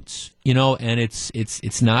suits, and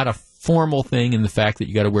it's not a formal thing in the fact that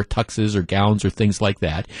you got to wear tuxes or gowns or things like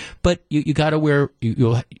that, but you got to wear,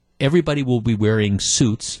 everybody will be wearing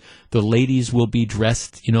suits. The ladies will be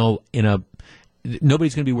dressed,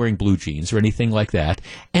 nobody's going to be wearing blue jeans or anything like that.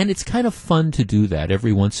 And it's kind of fun to do that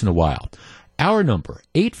every once in a while. Our number,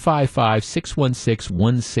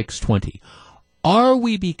 855-616-1620. Are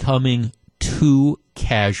we becoming too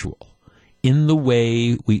casual in the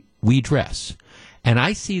way we dress? And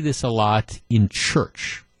I see this a lot in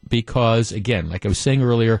church. Because, again, like I was saying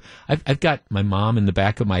earlier, I've got my mom in the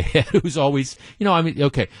back of my head who's always,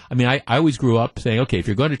 I always grew up saying, okay, if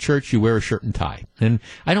you're going to church, you wear a shirt and tie. And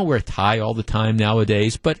I don't wear a tie all the time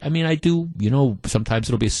nowadays, but, I do, sometimes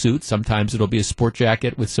it'll be a suit, sometimes it'll be a sport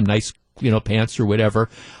jacket with some nice, pants or whatever.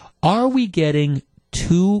 Are we getting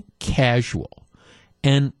too casual?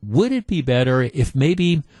 And would it be better if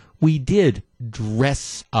maybe we did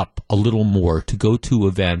dress up a little more to go to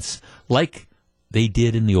events like they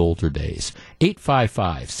did in the older days?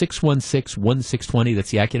 855-616-1620.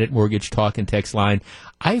 That's the Acunet Mortgage talk and text line.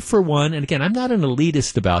 I, for one, and again, I'm not an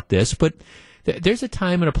elitist about this, but there's a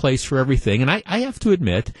time and a place for everything. And I have to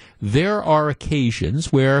admit, there are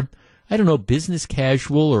occasions where, business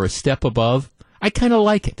casual or a step above, I kind of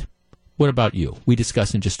like it. What about you? We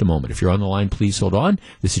discuss in just a moment. If you're on the line, please hold on.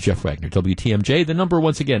 This is Jeff Wagner, WTMJ. The number,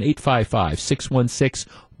 once again,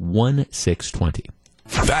 855-616-1620.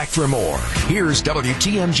 Back for more. Here's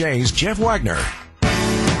WTMJ's Jeff Wagner.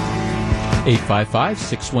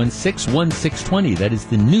 855-616-1620. That is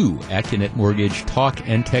the new AccuNet Mortgage talk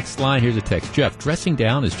and text line. Here's a text. Jeff, dressing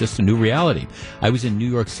down is just a new reality. I was in New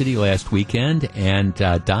York City last weekend and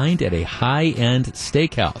dined at a high-end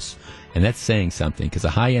steakhouse. And that's saying something, because a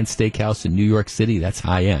high-end steakhouse in New York City, that's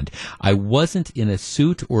high-end. I wasn't in a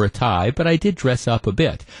suit or a tie, but I did dress up a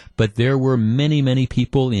bit. But there were many, many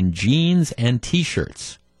people in jeans and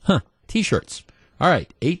T-shirts. T-shirts. All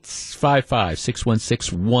right,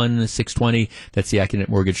 855-616-1620. That's the AccuNet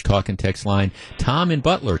Mortgage talk and text line. Tom in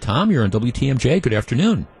Butler. Tom, you're on WTMJ. Good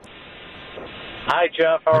afternoon. Hi,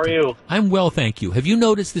 Jeff. How are you? I'm well, thank you. Have you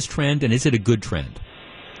noticed this trend, and is it a good trend?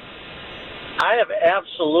 I have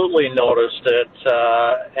absolutely noticed it,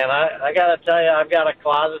 and I got to tell you, I've got a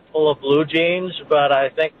closet full of blue jeans, but I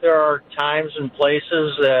think there are times and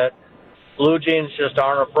places that blue jeans just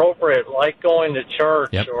aren't appropriate, like going to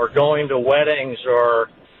church or going to weddings,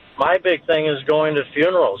 or my big thing is going to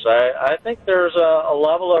funerals. I think there's a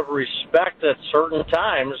level of respect at certain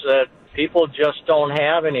times that people just don't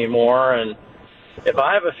have anymore, and if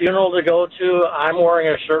I have a funeral to go to, I'm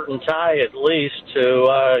wearing a shirt and tie at least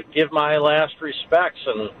to give my last respects,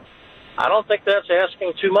 and I don't think that's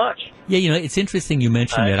asking too much. Yeah, it's interesting you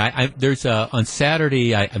mentioned that. There's on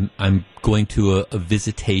Saturday. I'm going to a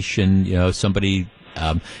visitation. Somebody,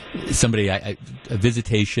 a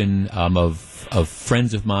visitation of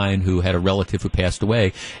friends of mine who had a relative who passed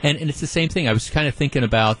away, and it's the same thing. I was kind of thinking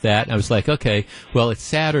about that, and I was like, okay, well, it's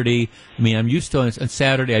Saturday. I mean, I'm used to on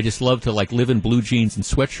Saturday. I just love to live in blue jeans and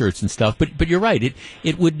sweatshirts and stuff. But you're right.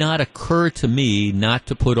 It would not occur to me not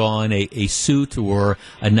to put on a suit or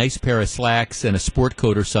a nice pair of slacks and a sport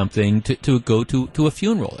coat or something to go to a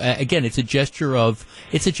funeral. Again, it's a gesture of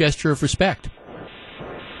respect.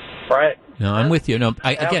 Right. No, I'm with you. No,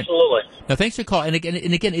 absolutely. Now, thanks for calling.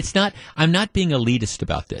 And again, it's not. I'm not being elitist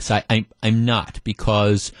about this. I'm not,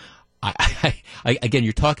 because again,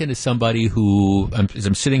 you're talking to somebody who, as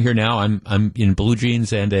I'm sitting here now, I'm in blue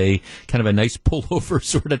jeans and a kind of a nice pullover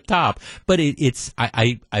sort of top. But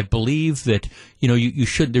I believe that you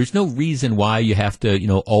should. There's no reason why you have to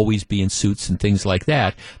always be in suits and things like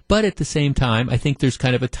that. But at the same time, I think there's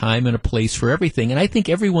kind of a time and a place for everything. And I think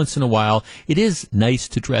every once in a while, it is nice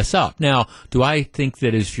to dress up. Now, do I think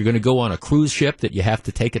that if you're going to go on a cruise ship that you have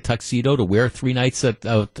to take a tuxedo to wear 3 nights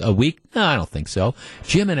a week? No, I don't think so.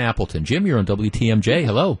 Jim in Appleton. Jim, you're on WTMJ.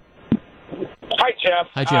 Hello. Hi, Jeff.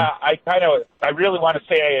 Hi, Jim. I really want to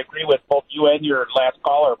say I agree with both you and your last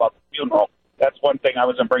caller about the funeral. That's one thing I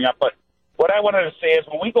was going to bring up. But what I wanted to say is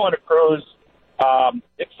when we go on a cruise,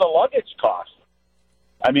 it's the luggage cost.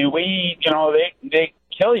 I mean, they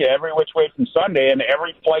kill you every which way from Sunday and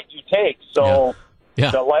every flight you take. So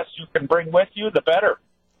the less you can bring with you, the better.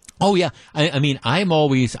 Oh, yeah. I mean, I'm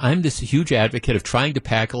this huge advocate of trying to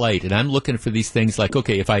pack light, and I'm looking for these things like,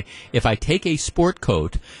 okay, if I take a sport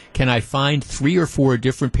coat, can I find 3 or 4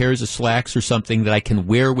 different pairs of slacks or something that I can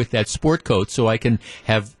wear with that sport coat so I can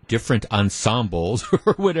have different ensembles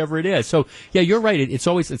or whatever it is? So, yeah, you're right. It's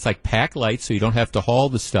like pack light so you don't have to haul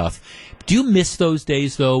the stuff. Do you miss those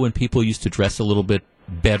days, though, when people used to dress a little bit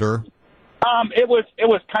better? It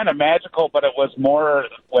was kind of magical, but it was more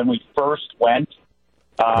when we first went.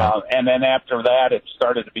 And then after that, it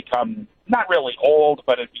started to become not really old,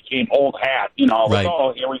 but it became old hat. Right.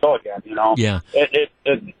 Oh, here we go again. Yeah.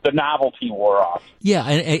 The novelty wore off. Yeah,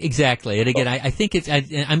 exactly. And again, I think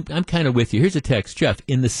I'm kind of with you. Here's a text, Jeff.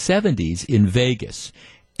 In the 70s in Vegas,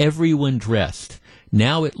 everyone dressed.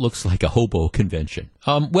 Now it looks like a hobo convention.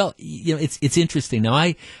 Well, it's interesting. Now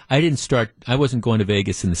I wasn't going to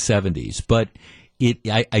Vegas in the 70s, but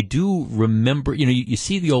I do remember, you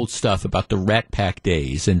see the old stuff about the Rat Pack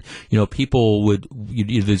days, and, people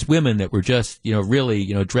there's women that were just,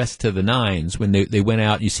 really, dressed to the nines when they went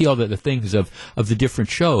out. You see all the things of the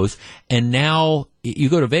different shows, and now you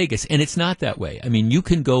go to Vegas, and it's not that way. I mean, you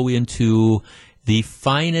can go into the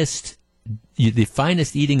finest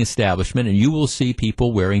eating establishment, and you will see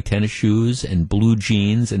people wearing tennis shoes and blue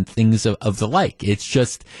jeans and things of the like. It's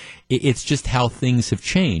just how things have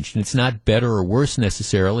changed, and it's not better or worse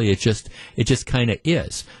necessarily. It just kind of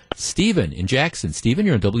is. Stephen in Jackson. Stephen,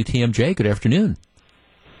 you're on WTMJ. Good afternoon.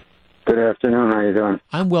 Good afternoon. How you doing?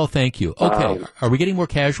 I'm well, thank you. Okay, are we getting more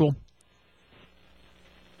casual?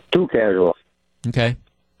 Too casual. Okay.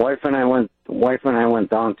 Wife and I went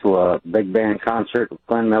down to a big band concert with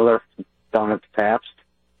Glenn Miller down at the Pabst.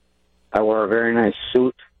 I wore a very nice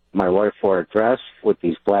suit. My wife wore a dress with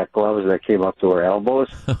these black gloves that came up to her elbows.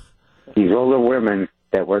 These older women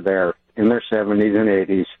that were there in their 70s and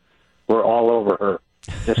 80s were all over her,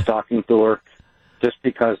 just talking to her, just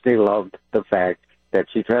because they loved the fact that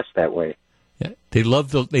she dressed that way. Yeah. They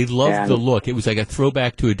loved the look. It was like a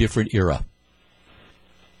throwback to a different era.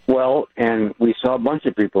 Well, and we saw a bunch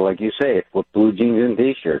of people, like you say, with blue jeans and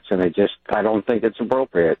T-shirts, and I don't think it's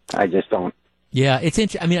appropriate. I just don't. Yeah, it's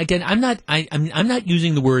interesting. I mean, again, I'm not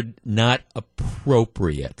using the word not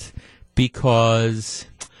appropriate because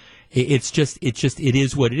it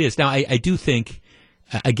is what it is. Now, I do think.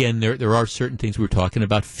 Again, there are certain things we were talking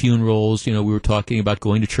about, funerals, we were talking about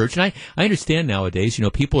going to church. And I understand nowadays,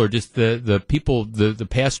 people are just the people, the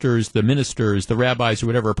pastors, the ministers, the rabbis or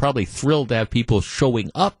whatever are probably thrilled to have people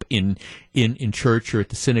showing up in church or at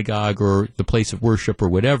the synagogue or the place of worship or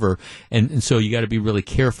whatever. And so you got to be really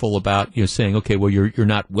careful about, saying, okay, well, you're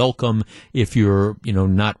not welcome if you're,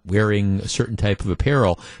 not wearing a certain type of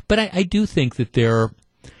apparel. But I do think that there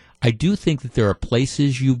are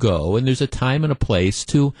places you go, and there's a time and a place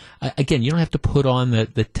to, again, you don't have to put on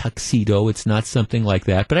the tuxedo. It's not something like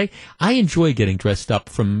that. But I enjoy getting dressed up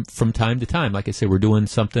from time to time. Like I say, we're doing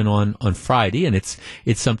something on Friday, and it's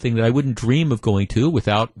something that I wouldn't dream of going to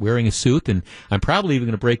without wearing a suit. And I'm probably even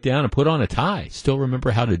going to break down and put on a tie. Still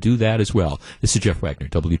remember how to do that as well. This is Jeff Wagner,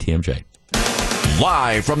 WTMJ.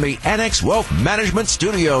 Live from the Annex Wealth Management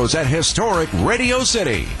Studios at historic Radio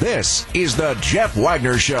City, this is the Jeff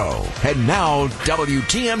Wagner Show. And now,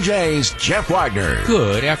 WTMJ's Jeff Wagner.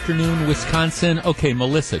 Good afternoon, Wisconsin. Okay,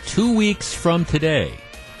 Melissa, 2 weeks from today,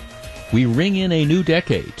 we ring in a new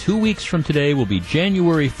decade. 2 weeks from today will be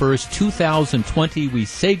January 1st, 2020. We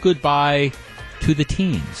say goodbye to the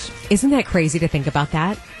teens. Isn't that crazy to think about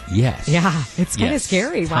that? Yes. Yeah, it's kind of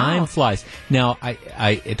scary. Time flies. Now,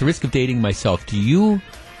 I at the risk of dating myself, do you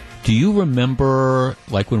remember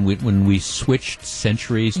like when we switched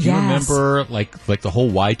centuries? Do you remember like the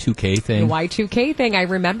whole Y2K thing? The Y2K thing, I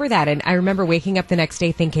remember that, and I remember waking up the next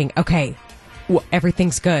day thinking, okay,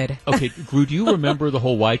 everything's good. Okay, Gru, do you remember the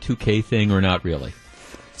whole Y2K thing or not really?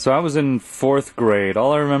 So I was in fourth grade.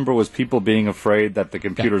 All I remember was people being afraid that the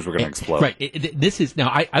computers were going to explode. Right. This is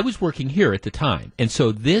now. I was working here at the time, and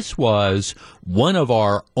so this was one of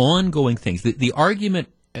our ongoing things. The argument.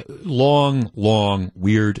 Long,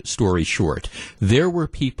 weird story short, there were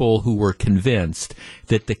people who were convinced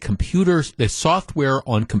that the software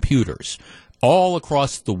on computers all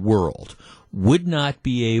across the world would not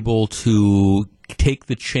be able to take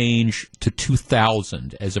the change to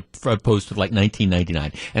 2000 as opposed to like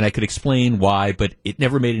 1999. And I could explain why, but it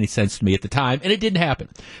never made any sense to me at the time, and it didn't happen.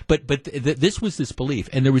 But this was this belief,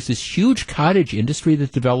 and there was this huge cottage industry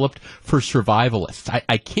that developed for survivalists.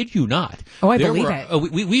 I kid you not. Oh, I believe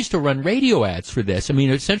it. We used to run radio ads for this. I mean,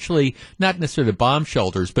 essentially, not necessarily bomb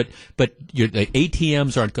shelters, but the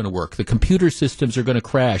ATMs aren't going to work. The computer systems are going to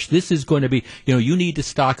crash. This is going to be, you need to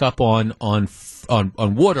stock up on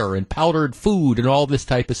water and powdered food and all this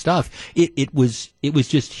type of stuff. It was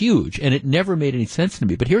just huge, and it never made any sense to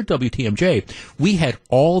me. But here at WTMJ, we had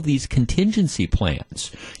all these contingency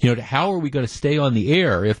plans. How are we going to stay on the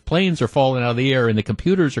air if planes are falling out of the air and the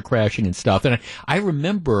computers are crashing and stuff? And I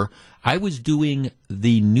remember I was doing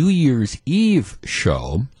the New Year's Eve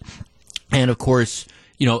show, and of course,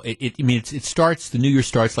 it starts, the New Year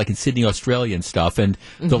starts like in Sydney, Australia and stuff, and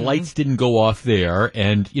the lights didn't go off there.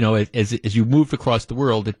 And, as you moved across the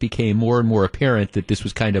world, it became more and more apparent that this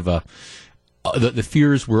was kind of the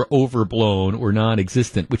fears were overblown or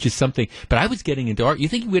non-existent, which is something. But I was getting into you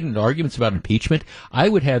think you get into arguments about impeachment? I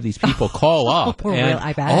would have these people call up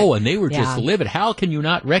and they were just livid. How can you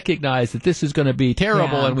not recognize that this is going to be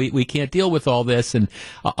terrible and we can't deal with all this? And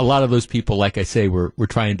a lot of those people, like I say, were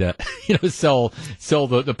trying to sell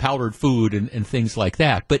the powdered food and things like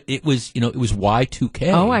that. But it was it was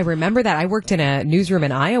Y2K. Oh, I remember that. I worked in a newsroom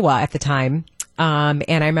in Iowa at the time. And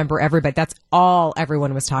I remember that's all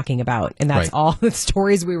everyone was talking about. And that's all the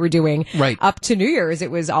stories we were doing up to New Year's. It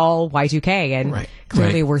was all Y2K. And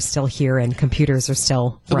clearly we're still here and computers are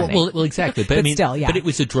still running. Well, exactly. But still, but it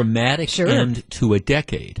was a dramatic end to a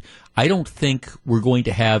decade. I don't think we're going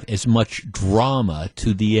to have as much drama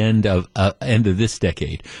to the end of this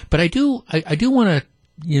decade. But I do want to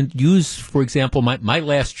use, for example, my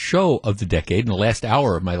last show of the decade and the last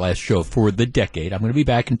hour of my last show for the decade. I'm going to be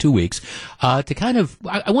back in 2 weeks to kind of,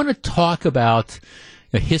 I want to talk about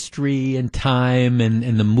history and time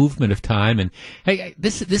and the movement of time. And hey,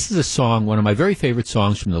 this is a song, one of my very favorite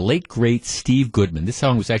songs from the late, great Steve Goodman. This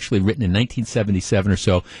song was actually written in 1977 or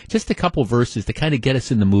so. Just a couple verses to kind of get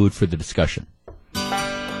us in the mood for the discussion.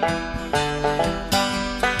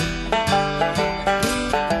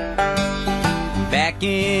 Back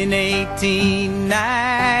in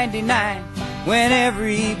 1899, when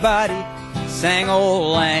everybody sang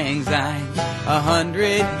Old Lang Syne,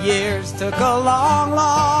 100 years took a long,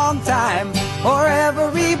 long time. for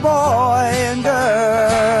every boy and girl.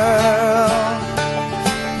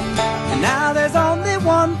 And now there's only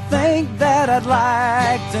one thing that I'd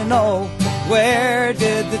like to know. Where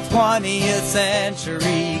did the 20th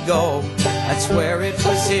century go? I swear it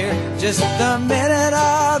was here just a minute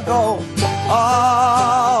ago,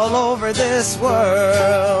 all over this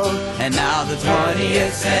world. And now the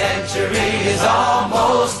 20th century is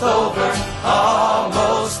almost over,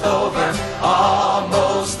 almost over,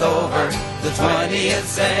 almost over. The 20th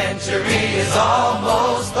century is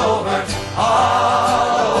almost over,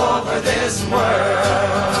 all over this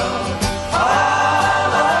world.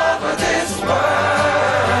 All over this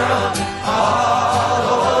world,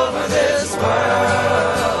 all over this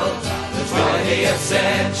world. The 20th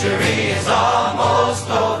century is almost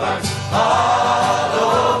over,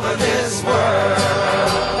 all over this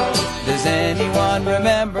world. Does anyone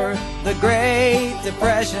remember the Great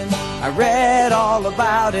Depression? I read all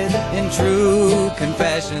about it in True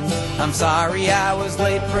Confession. I'm sorry I was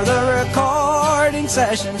late for the recording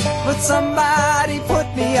session, but somebody put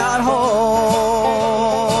me on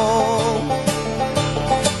hold.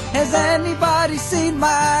 Has anybody seen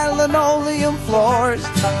my linoleum floors?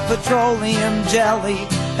 Petroleum jelly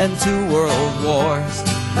and 2 world wars.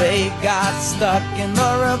 They got stuck in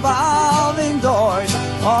the revolving doors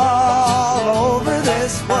all over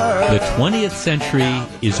this world. The 20th century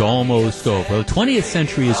is almost over. The 20th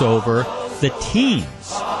century is over. The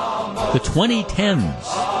teens, the 2010s,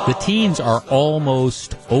 the teens are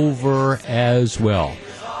almost over as well.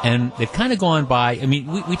 And they've kind of gone by. I mean,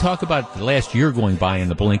 we talk about the last year going by in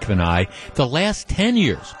the blink of an eye. The last 10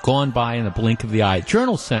 years gone by in the blink of the eye.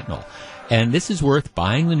 Journal Sentinel. And this is worth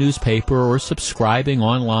buying the newspaper or subscribing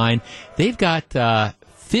online. They've got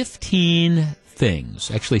 15 things,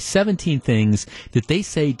 actually 17 things, that they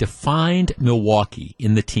say defined Milwaukee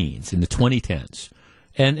in the teens, in the 2010s.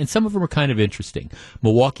 And some of them are kind of interesting.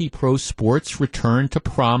 Milwaukee pro sports returned to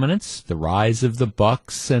prominence. The rise of the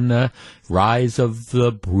Bucks and the rise of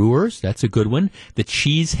the Brewers. That's a good one. The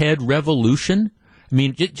Cheesehead Revolution. I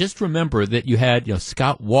mean, just remember that you had,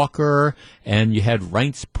 Scott Walker, and you had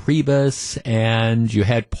Reince Priebus, and you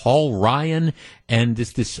had Paul Ryan, and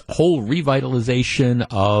this whole revitalization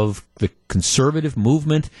of the conservative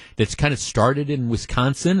movement that's kind of started in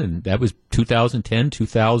Wisconsin, and that was 2010,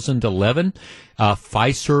 2011.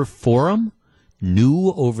 Fiserv Forum,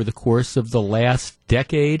 new over the course of the last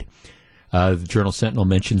decade. The Journal Sentinel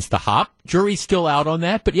mentions the hop. Jury's still out on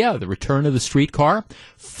that, but yeah, the return of the streetcar.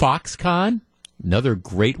 Foxconn. Another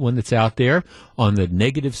great one that's out there. On the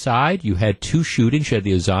negative side, you had 2 shootings. You had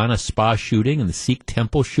the Ozana Spa shooting and the Sikh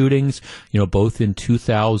Temple shootings, both in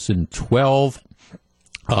 2012.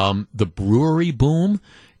 The brewery boom,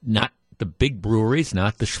 not the big breweries,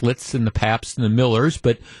 not the Schlitz and the Pabst and the Millers,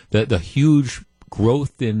 but the huge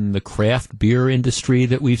growth in the craft beer industry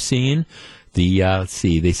that we've seen. Let's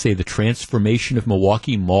see, they say the transformation of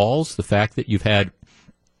Milwaukee malls, the fact that you've had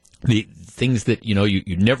the things that you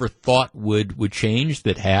never thought would change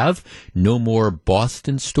that have. No more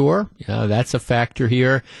Boston store. That's a factor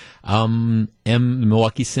here. The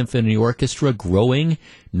Milwaukee Symphony Orchestra growing.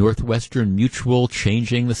 Northwestern Mutual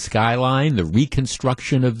changing the skyline. The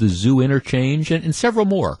reconstruction of the Zoo Interchange, and several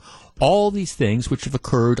more. All these things which have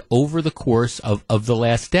occurred over the course of the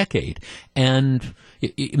last decade. And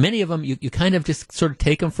many of them, you kind of just sort of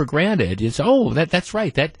take them for granted. It's, that's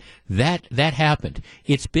right. That happened.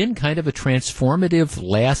 It's been kind of a transformative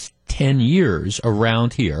last 10 years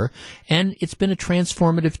around here, and it's been a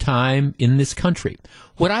transformative time in this country.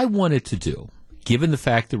 What I wanted to do, given the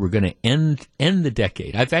fact that we're going to end the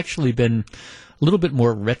decade, I've actually been a little bit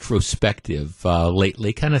more retrospective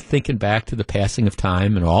lately, kind of thinking back to the passing of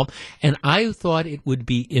time and all, and I thought it would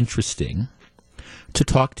be interesting to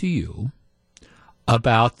talk to you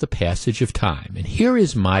about the passage of time. And here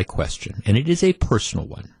is my question, and it is a personal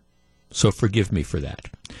one, so forgive me for that.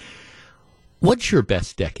 What's your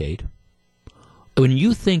best decade? When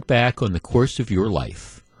you think back on the course of your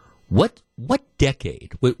life, what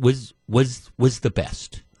decade was the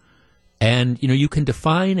best? And you can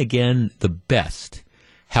define again the best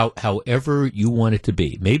however you want it to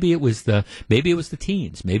be. Maybe it was the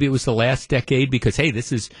teens, maybe it was the last decade because hey,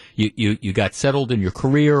 this is you got settled in your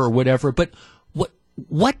career or whatever, but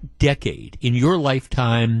what decade in your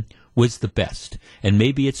lifetime was the best? And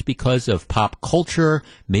maybe it's because of pop culture,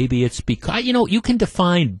 maybe it's because, you can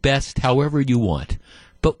define best however you want.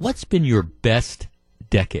 But what's been your best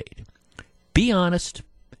decade? Be honest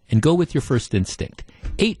and go with your first instinct.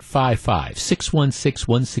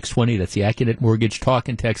 855-616-1620, that's the Accunet Mortgage talk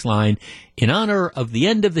and text line. In honor of the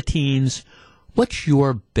end of the teens, what's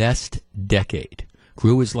your best decade?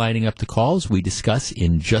 Crew is lining up the calls. We discuss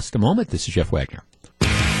in just a moment. This is Jeff Wagner.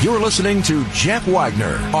 You're listening to Jeff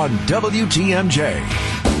Wagner on WTMJ.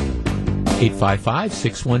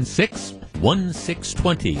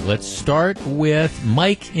 855-616-1620. Let's start with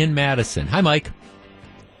Mike in Madison. Hi, Mike.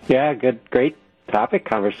 Yeah, great topic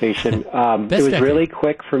conversation. It was really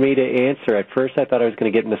quick for me to answer. At first, I thought I was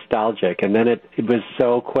going to get nostalgic, and then it was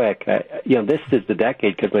so quick. This is the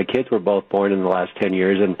decade because my kids were both born in the last 10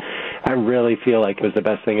 years, and I really feel like it was the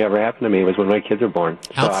best thing that ever happened to me was when my kids were born.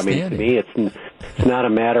 So, I mean, to me, it's not a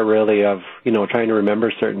matter really of, trying to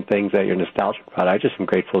remember certain things that you're nostalgic about. I just am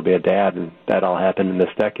grateful to be a dad, and that all happened in this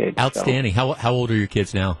decade. Outstanding. So. How old are your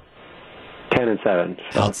kids now? 10 and 7.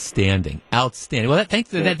 So. Outstanding. Well,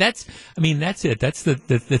 that's it. That's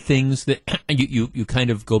the things that you kind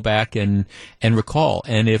of go back and recall.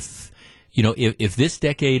 And if this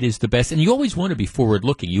decade is the best, and you always want to be forward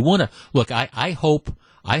looking. You want to look. I hope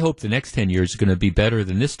the next 10 years is going to be better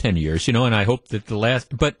than this 10 years. And I hope that the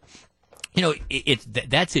last, but.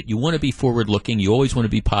 That's it. You want to be forward-looking. You always want to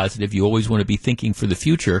be positive. You always want to be thinking for the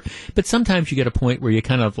future. But sometimes you get a point where you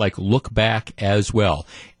kind of look back as well.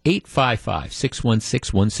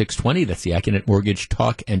 855-616-1620. That's the Acunet Mortgage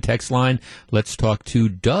talk and text line. Let's talk to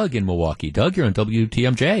Doug in Milwaukee. Doug, you're on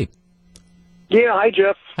WTMJ. Yeah, hi,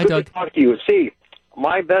 Jeff. Hi, Doug. Good to talk to you. See,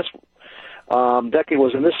 my best decade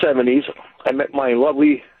was in the 70s. I met my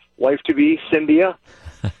lovely wife-to-be, Cynthia.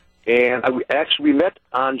 And we met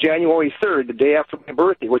on January 3rd, the day after my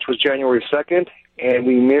birthday, which was January 2nd, and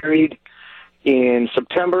we married in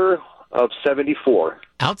September of 74.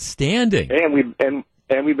 Outstanding. And we've been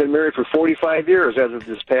married for 45 years as of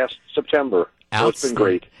this past September. So it's been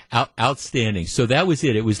great. Outstanding. So that was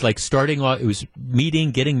it. It was like starting off, it was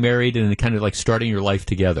meeting, getting married, and then kind of like starting your life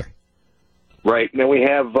together. Right. And then we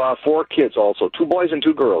have 4 kids also, 2 boys and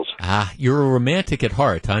 2 girls. You're a romantic at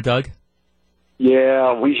heart, huh, Doug?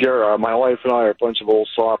 Yeah, we sure are. My wife and I are a bunch of old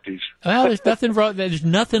softies. Well, there's nothing wrong. There's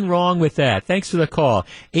nothing wrong with that. Thanks for the call.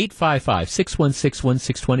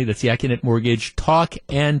 855-616-1620. That's the Acunet Mortgage talk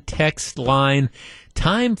and text line.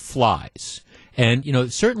 Time flies. And,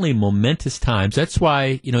 certainly momentous times. That's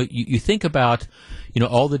why, you think about,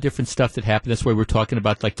 all the different stuff that happened. That's why we're talking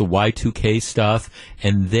about like the Y2K stuff.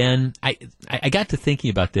 And then I got to thinking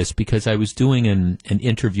about this because I was doing an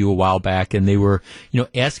interview a while back, and they were,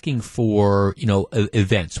 asking for,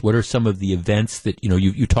 events. What are some of the events that,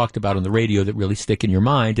 you talked about on the radio that really stick in your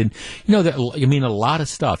mind? And, a lot of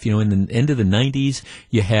stuff, in the end of the 90s,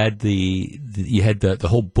 you had the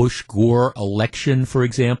whole Bush-Gore election, for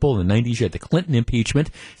example. In the 90s, you had the Clinton impeachment.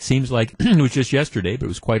 Seems like it was just yesterday, but it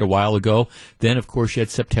was quite a while ago. Then, of course, you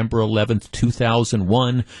had September 11th,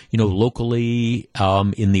 2001. Locally,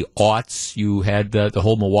 in the aughts, you had the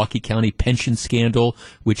whole Milwaukee County pension scandal,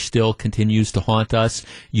 which still continues to haunt us.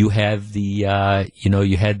 You have you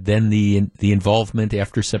had then the involvement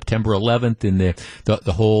after September 11th in the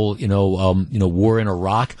whole, war in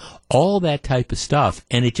Iraq, all that type of stuff.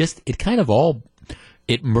 And it kind of all,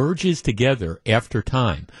 it merges together after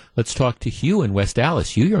time. Let's talk to Hugh in West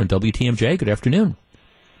Dallas. Hugh, you're on WTMJ. Good afternoon.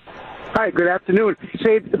 Hi, good afternoon.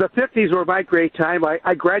 Say, the 50s were my great time.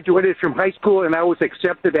 I graduated from high school, and I was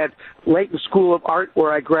accepted at Layton School of Art,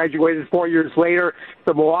 where I graduated 4 years later.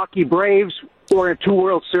 The Milwaukee Braves were in 2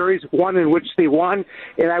 World Series, one in which they won,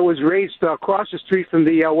 and I was raised across the street from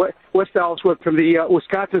the West Dallas, from the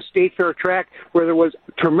Wisconsin State Fair track, where there was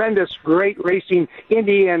tremendous, great racing,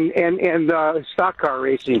 Indy and stock car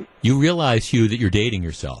racing. You realize, Hugh, that you're dating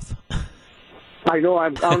yourself. I know.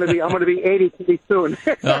 I'm going to be 80 pretty soon.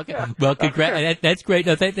 Okay. Well, that's great.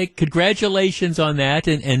 No, congratulations on that.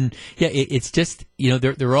 And yeah, it's just,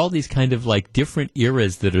 there are all these kind of like different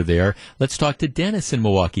eras that are there. Let's talk to Dennis in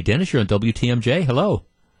Milwaukee. Dennis, you're on WTMJ. Hello.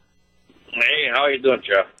 Hey, how are you doing,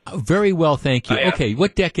 Jeff? Very well, thank you. Okay,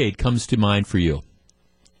 what decade comes to mind for you?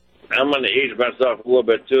 I'm going to age myself a little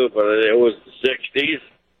bit too, but it was the 60s.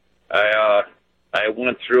 I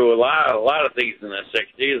went through a lot of things in the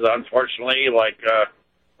 60s, unfortunately, like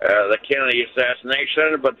the Kennedy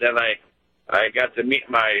assassination, but then I got to meet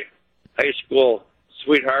my high school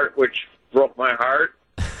sweetheart, which broke my heart,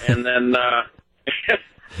 and then...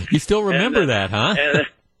 You still remember that, huh?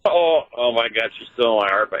 Oh my God, she's still in my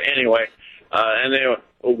heart. But anyway, and then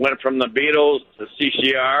went from the Beatles to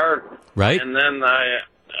CCR. Right. And then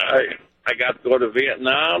I got to go to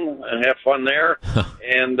Vietnam and have fun there,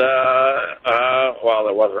 and well,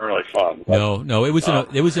 it wasn't really fun. But, no, it was a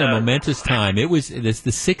momentous time. It was the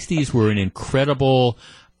 '60s were an incredible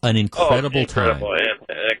time. Incredible.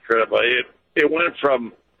 It went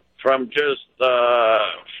from just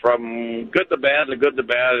from good to bad to good to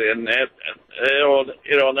bad, and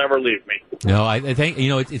it'll never leave me. No, I think,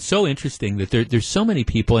 it's so interesting that there's so many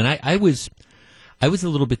people, and I was a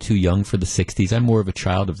little bit too young for the 60s. I'm more of a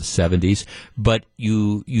child of the 70s. But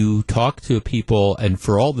you talk to people, and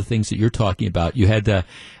for all the things that you're talking about, you had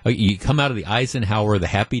you come out of the Eisenhower, the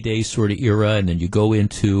Happy Days sort of era, and then you go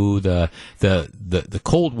into the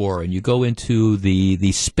Cold War, and you go into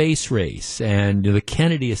the space race, and the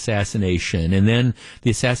Kennedy assassination, and then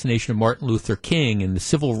the assassination of Martin Luther King, and the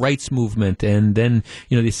civil rights movement, and then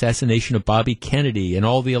the assassination of Bobby Kennedy, and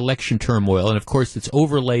all the election turmoil, and of course it's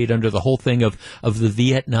overlaid under the whole thing of the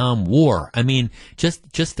Vietnam War. I mean,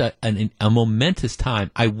 just a momentous time.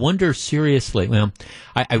 I wonder seriously. Well,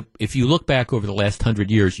 if you look back over the last 100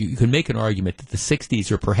 years, you can make an argument that the 60s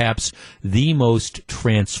are perhaps the most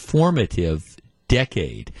transformative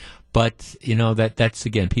decade. But, that's,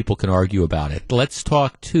 again, people can argue about it. Let's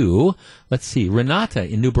talk to, Renata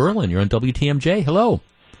in New Berlin. You're on WTMJ. Hello.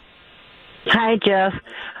 Hi, Jeff.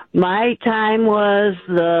 My time was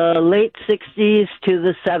the late 60s to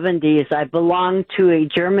the 70s. I belonged to a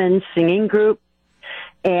German singing group.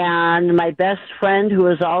 And my best friend, who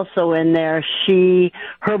was also in there,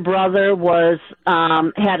 her brother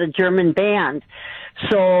had a German band.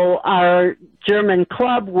 So our German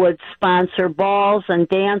club would sponsor balls and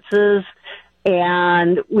dances,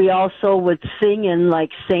 and we also would sing in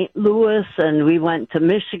like St. Louis, and we went to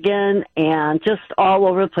Michigan, and just all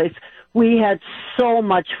over the place. We had so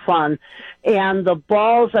much fun. And the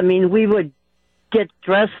balls, we would get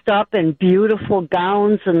dressed up in beautiful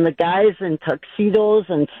gowns, and the guys in tuxedos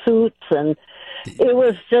and suits, and it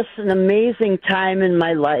was just an amazing time in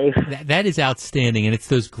my life. That is outstanding, and it's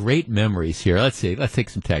those great memories here. Let's see. Let's take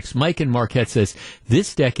some text. Mike in Marquette says,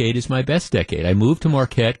 this decade is my best decade. I moved to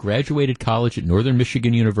Marquette, graduated college at Northern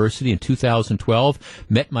Michigan University in 2012,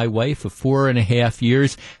 met my wife of 4.5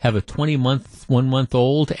 years, have a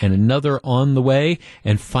 1-month-old, and another on the way,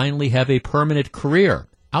 and finally have a permanent career.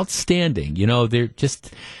 Outstanding. They're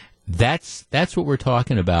just... That's what we're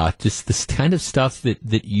talking about, just this kind of stuff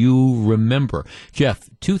that you remember. Jeff,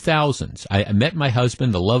 2000s, I met my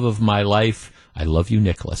husband, the love of my life. I love you,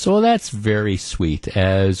 Nicholas. Oh, that's very sweet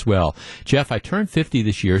as well. Jeff, I turned 50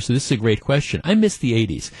 this year, so this is a great question. I miss the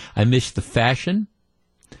 80s. I miss the fashion.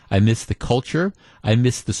 I miss the culture. I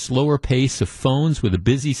miss the slower pace of phones with a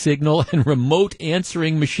busy signal and remote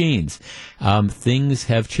answering machines. Things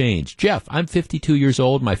have changed. Jeff, I'm 52 years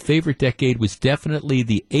old. My favorite decade was definitely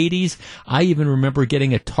the 80s. I even remember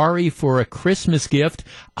getting Atari for a Christmas gift.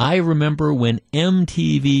 I remember when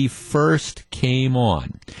MTV first came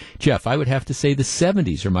on. Jeff, I would have to say the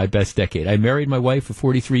 70s are my best decade. I married my wife for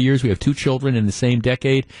 43 years. We have 2 children in the same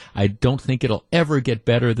decade. I don't think it'll ever get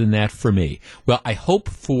better than that for me. Well, I hope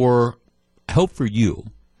for you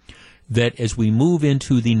that as we move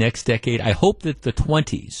into the next decade, I hope that the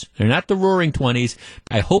 20s, they're not the roaring 20s,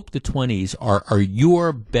 I hope the 20s are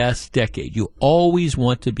your best decade. You always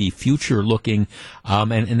want to be future looking,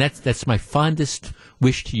 and that's my fondest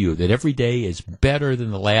wish to you, that every day is better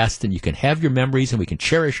than the last, and you can have your memories, and we can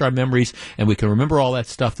cherish our memories, and we can remember all that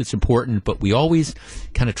stuff that's important, but we always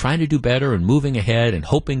kind of trying to do better and moving ahead and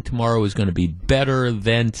hoping tomorrow is going to be better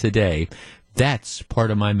than today. That's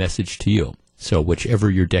part of my message to you. So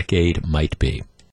whichever your decade might be.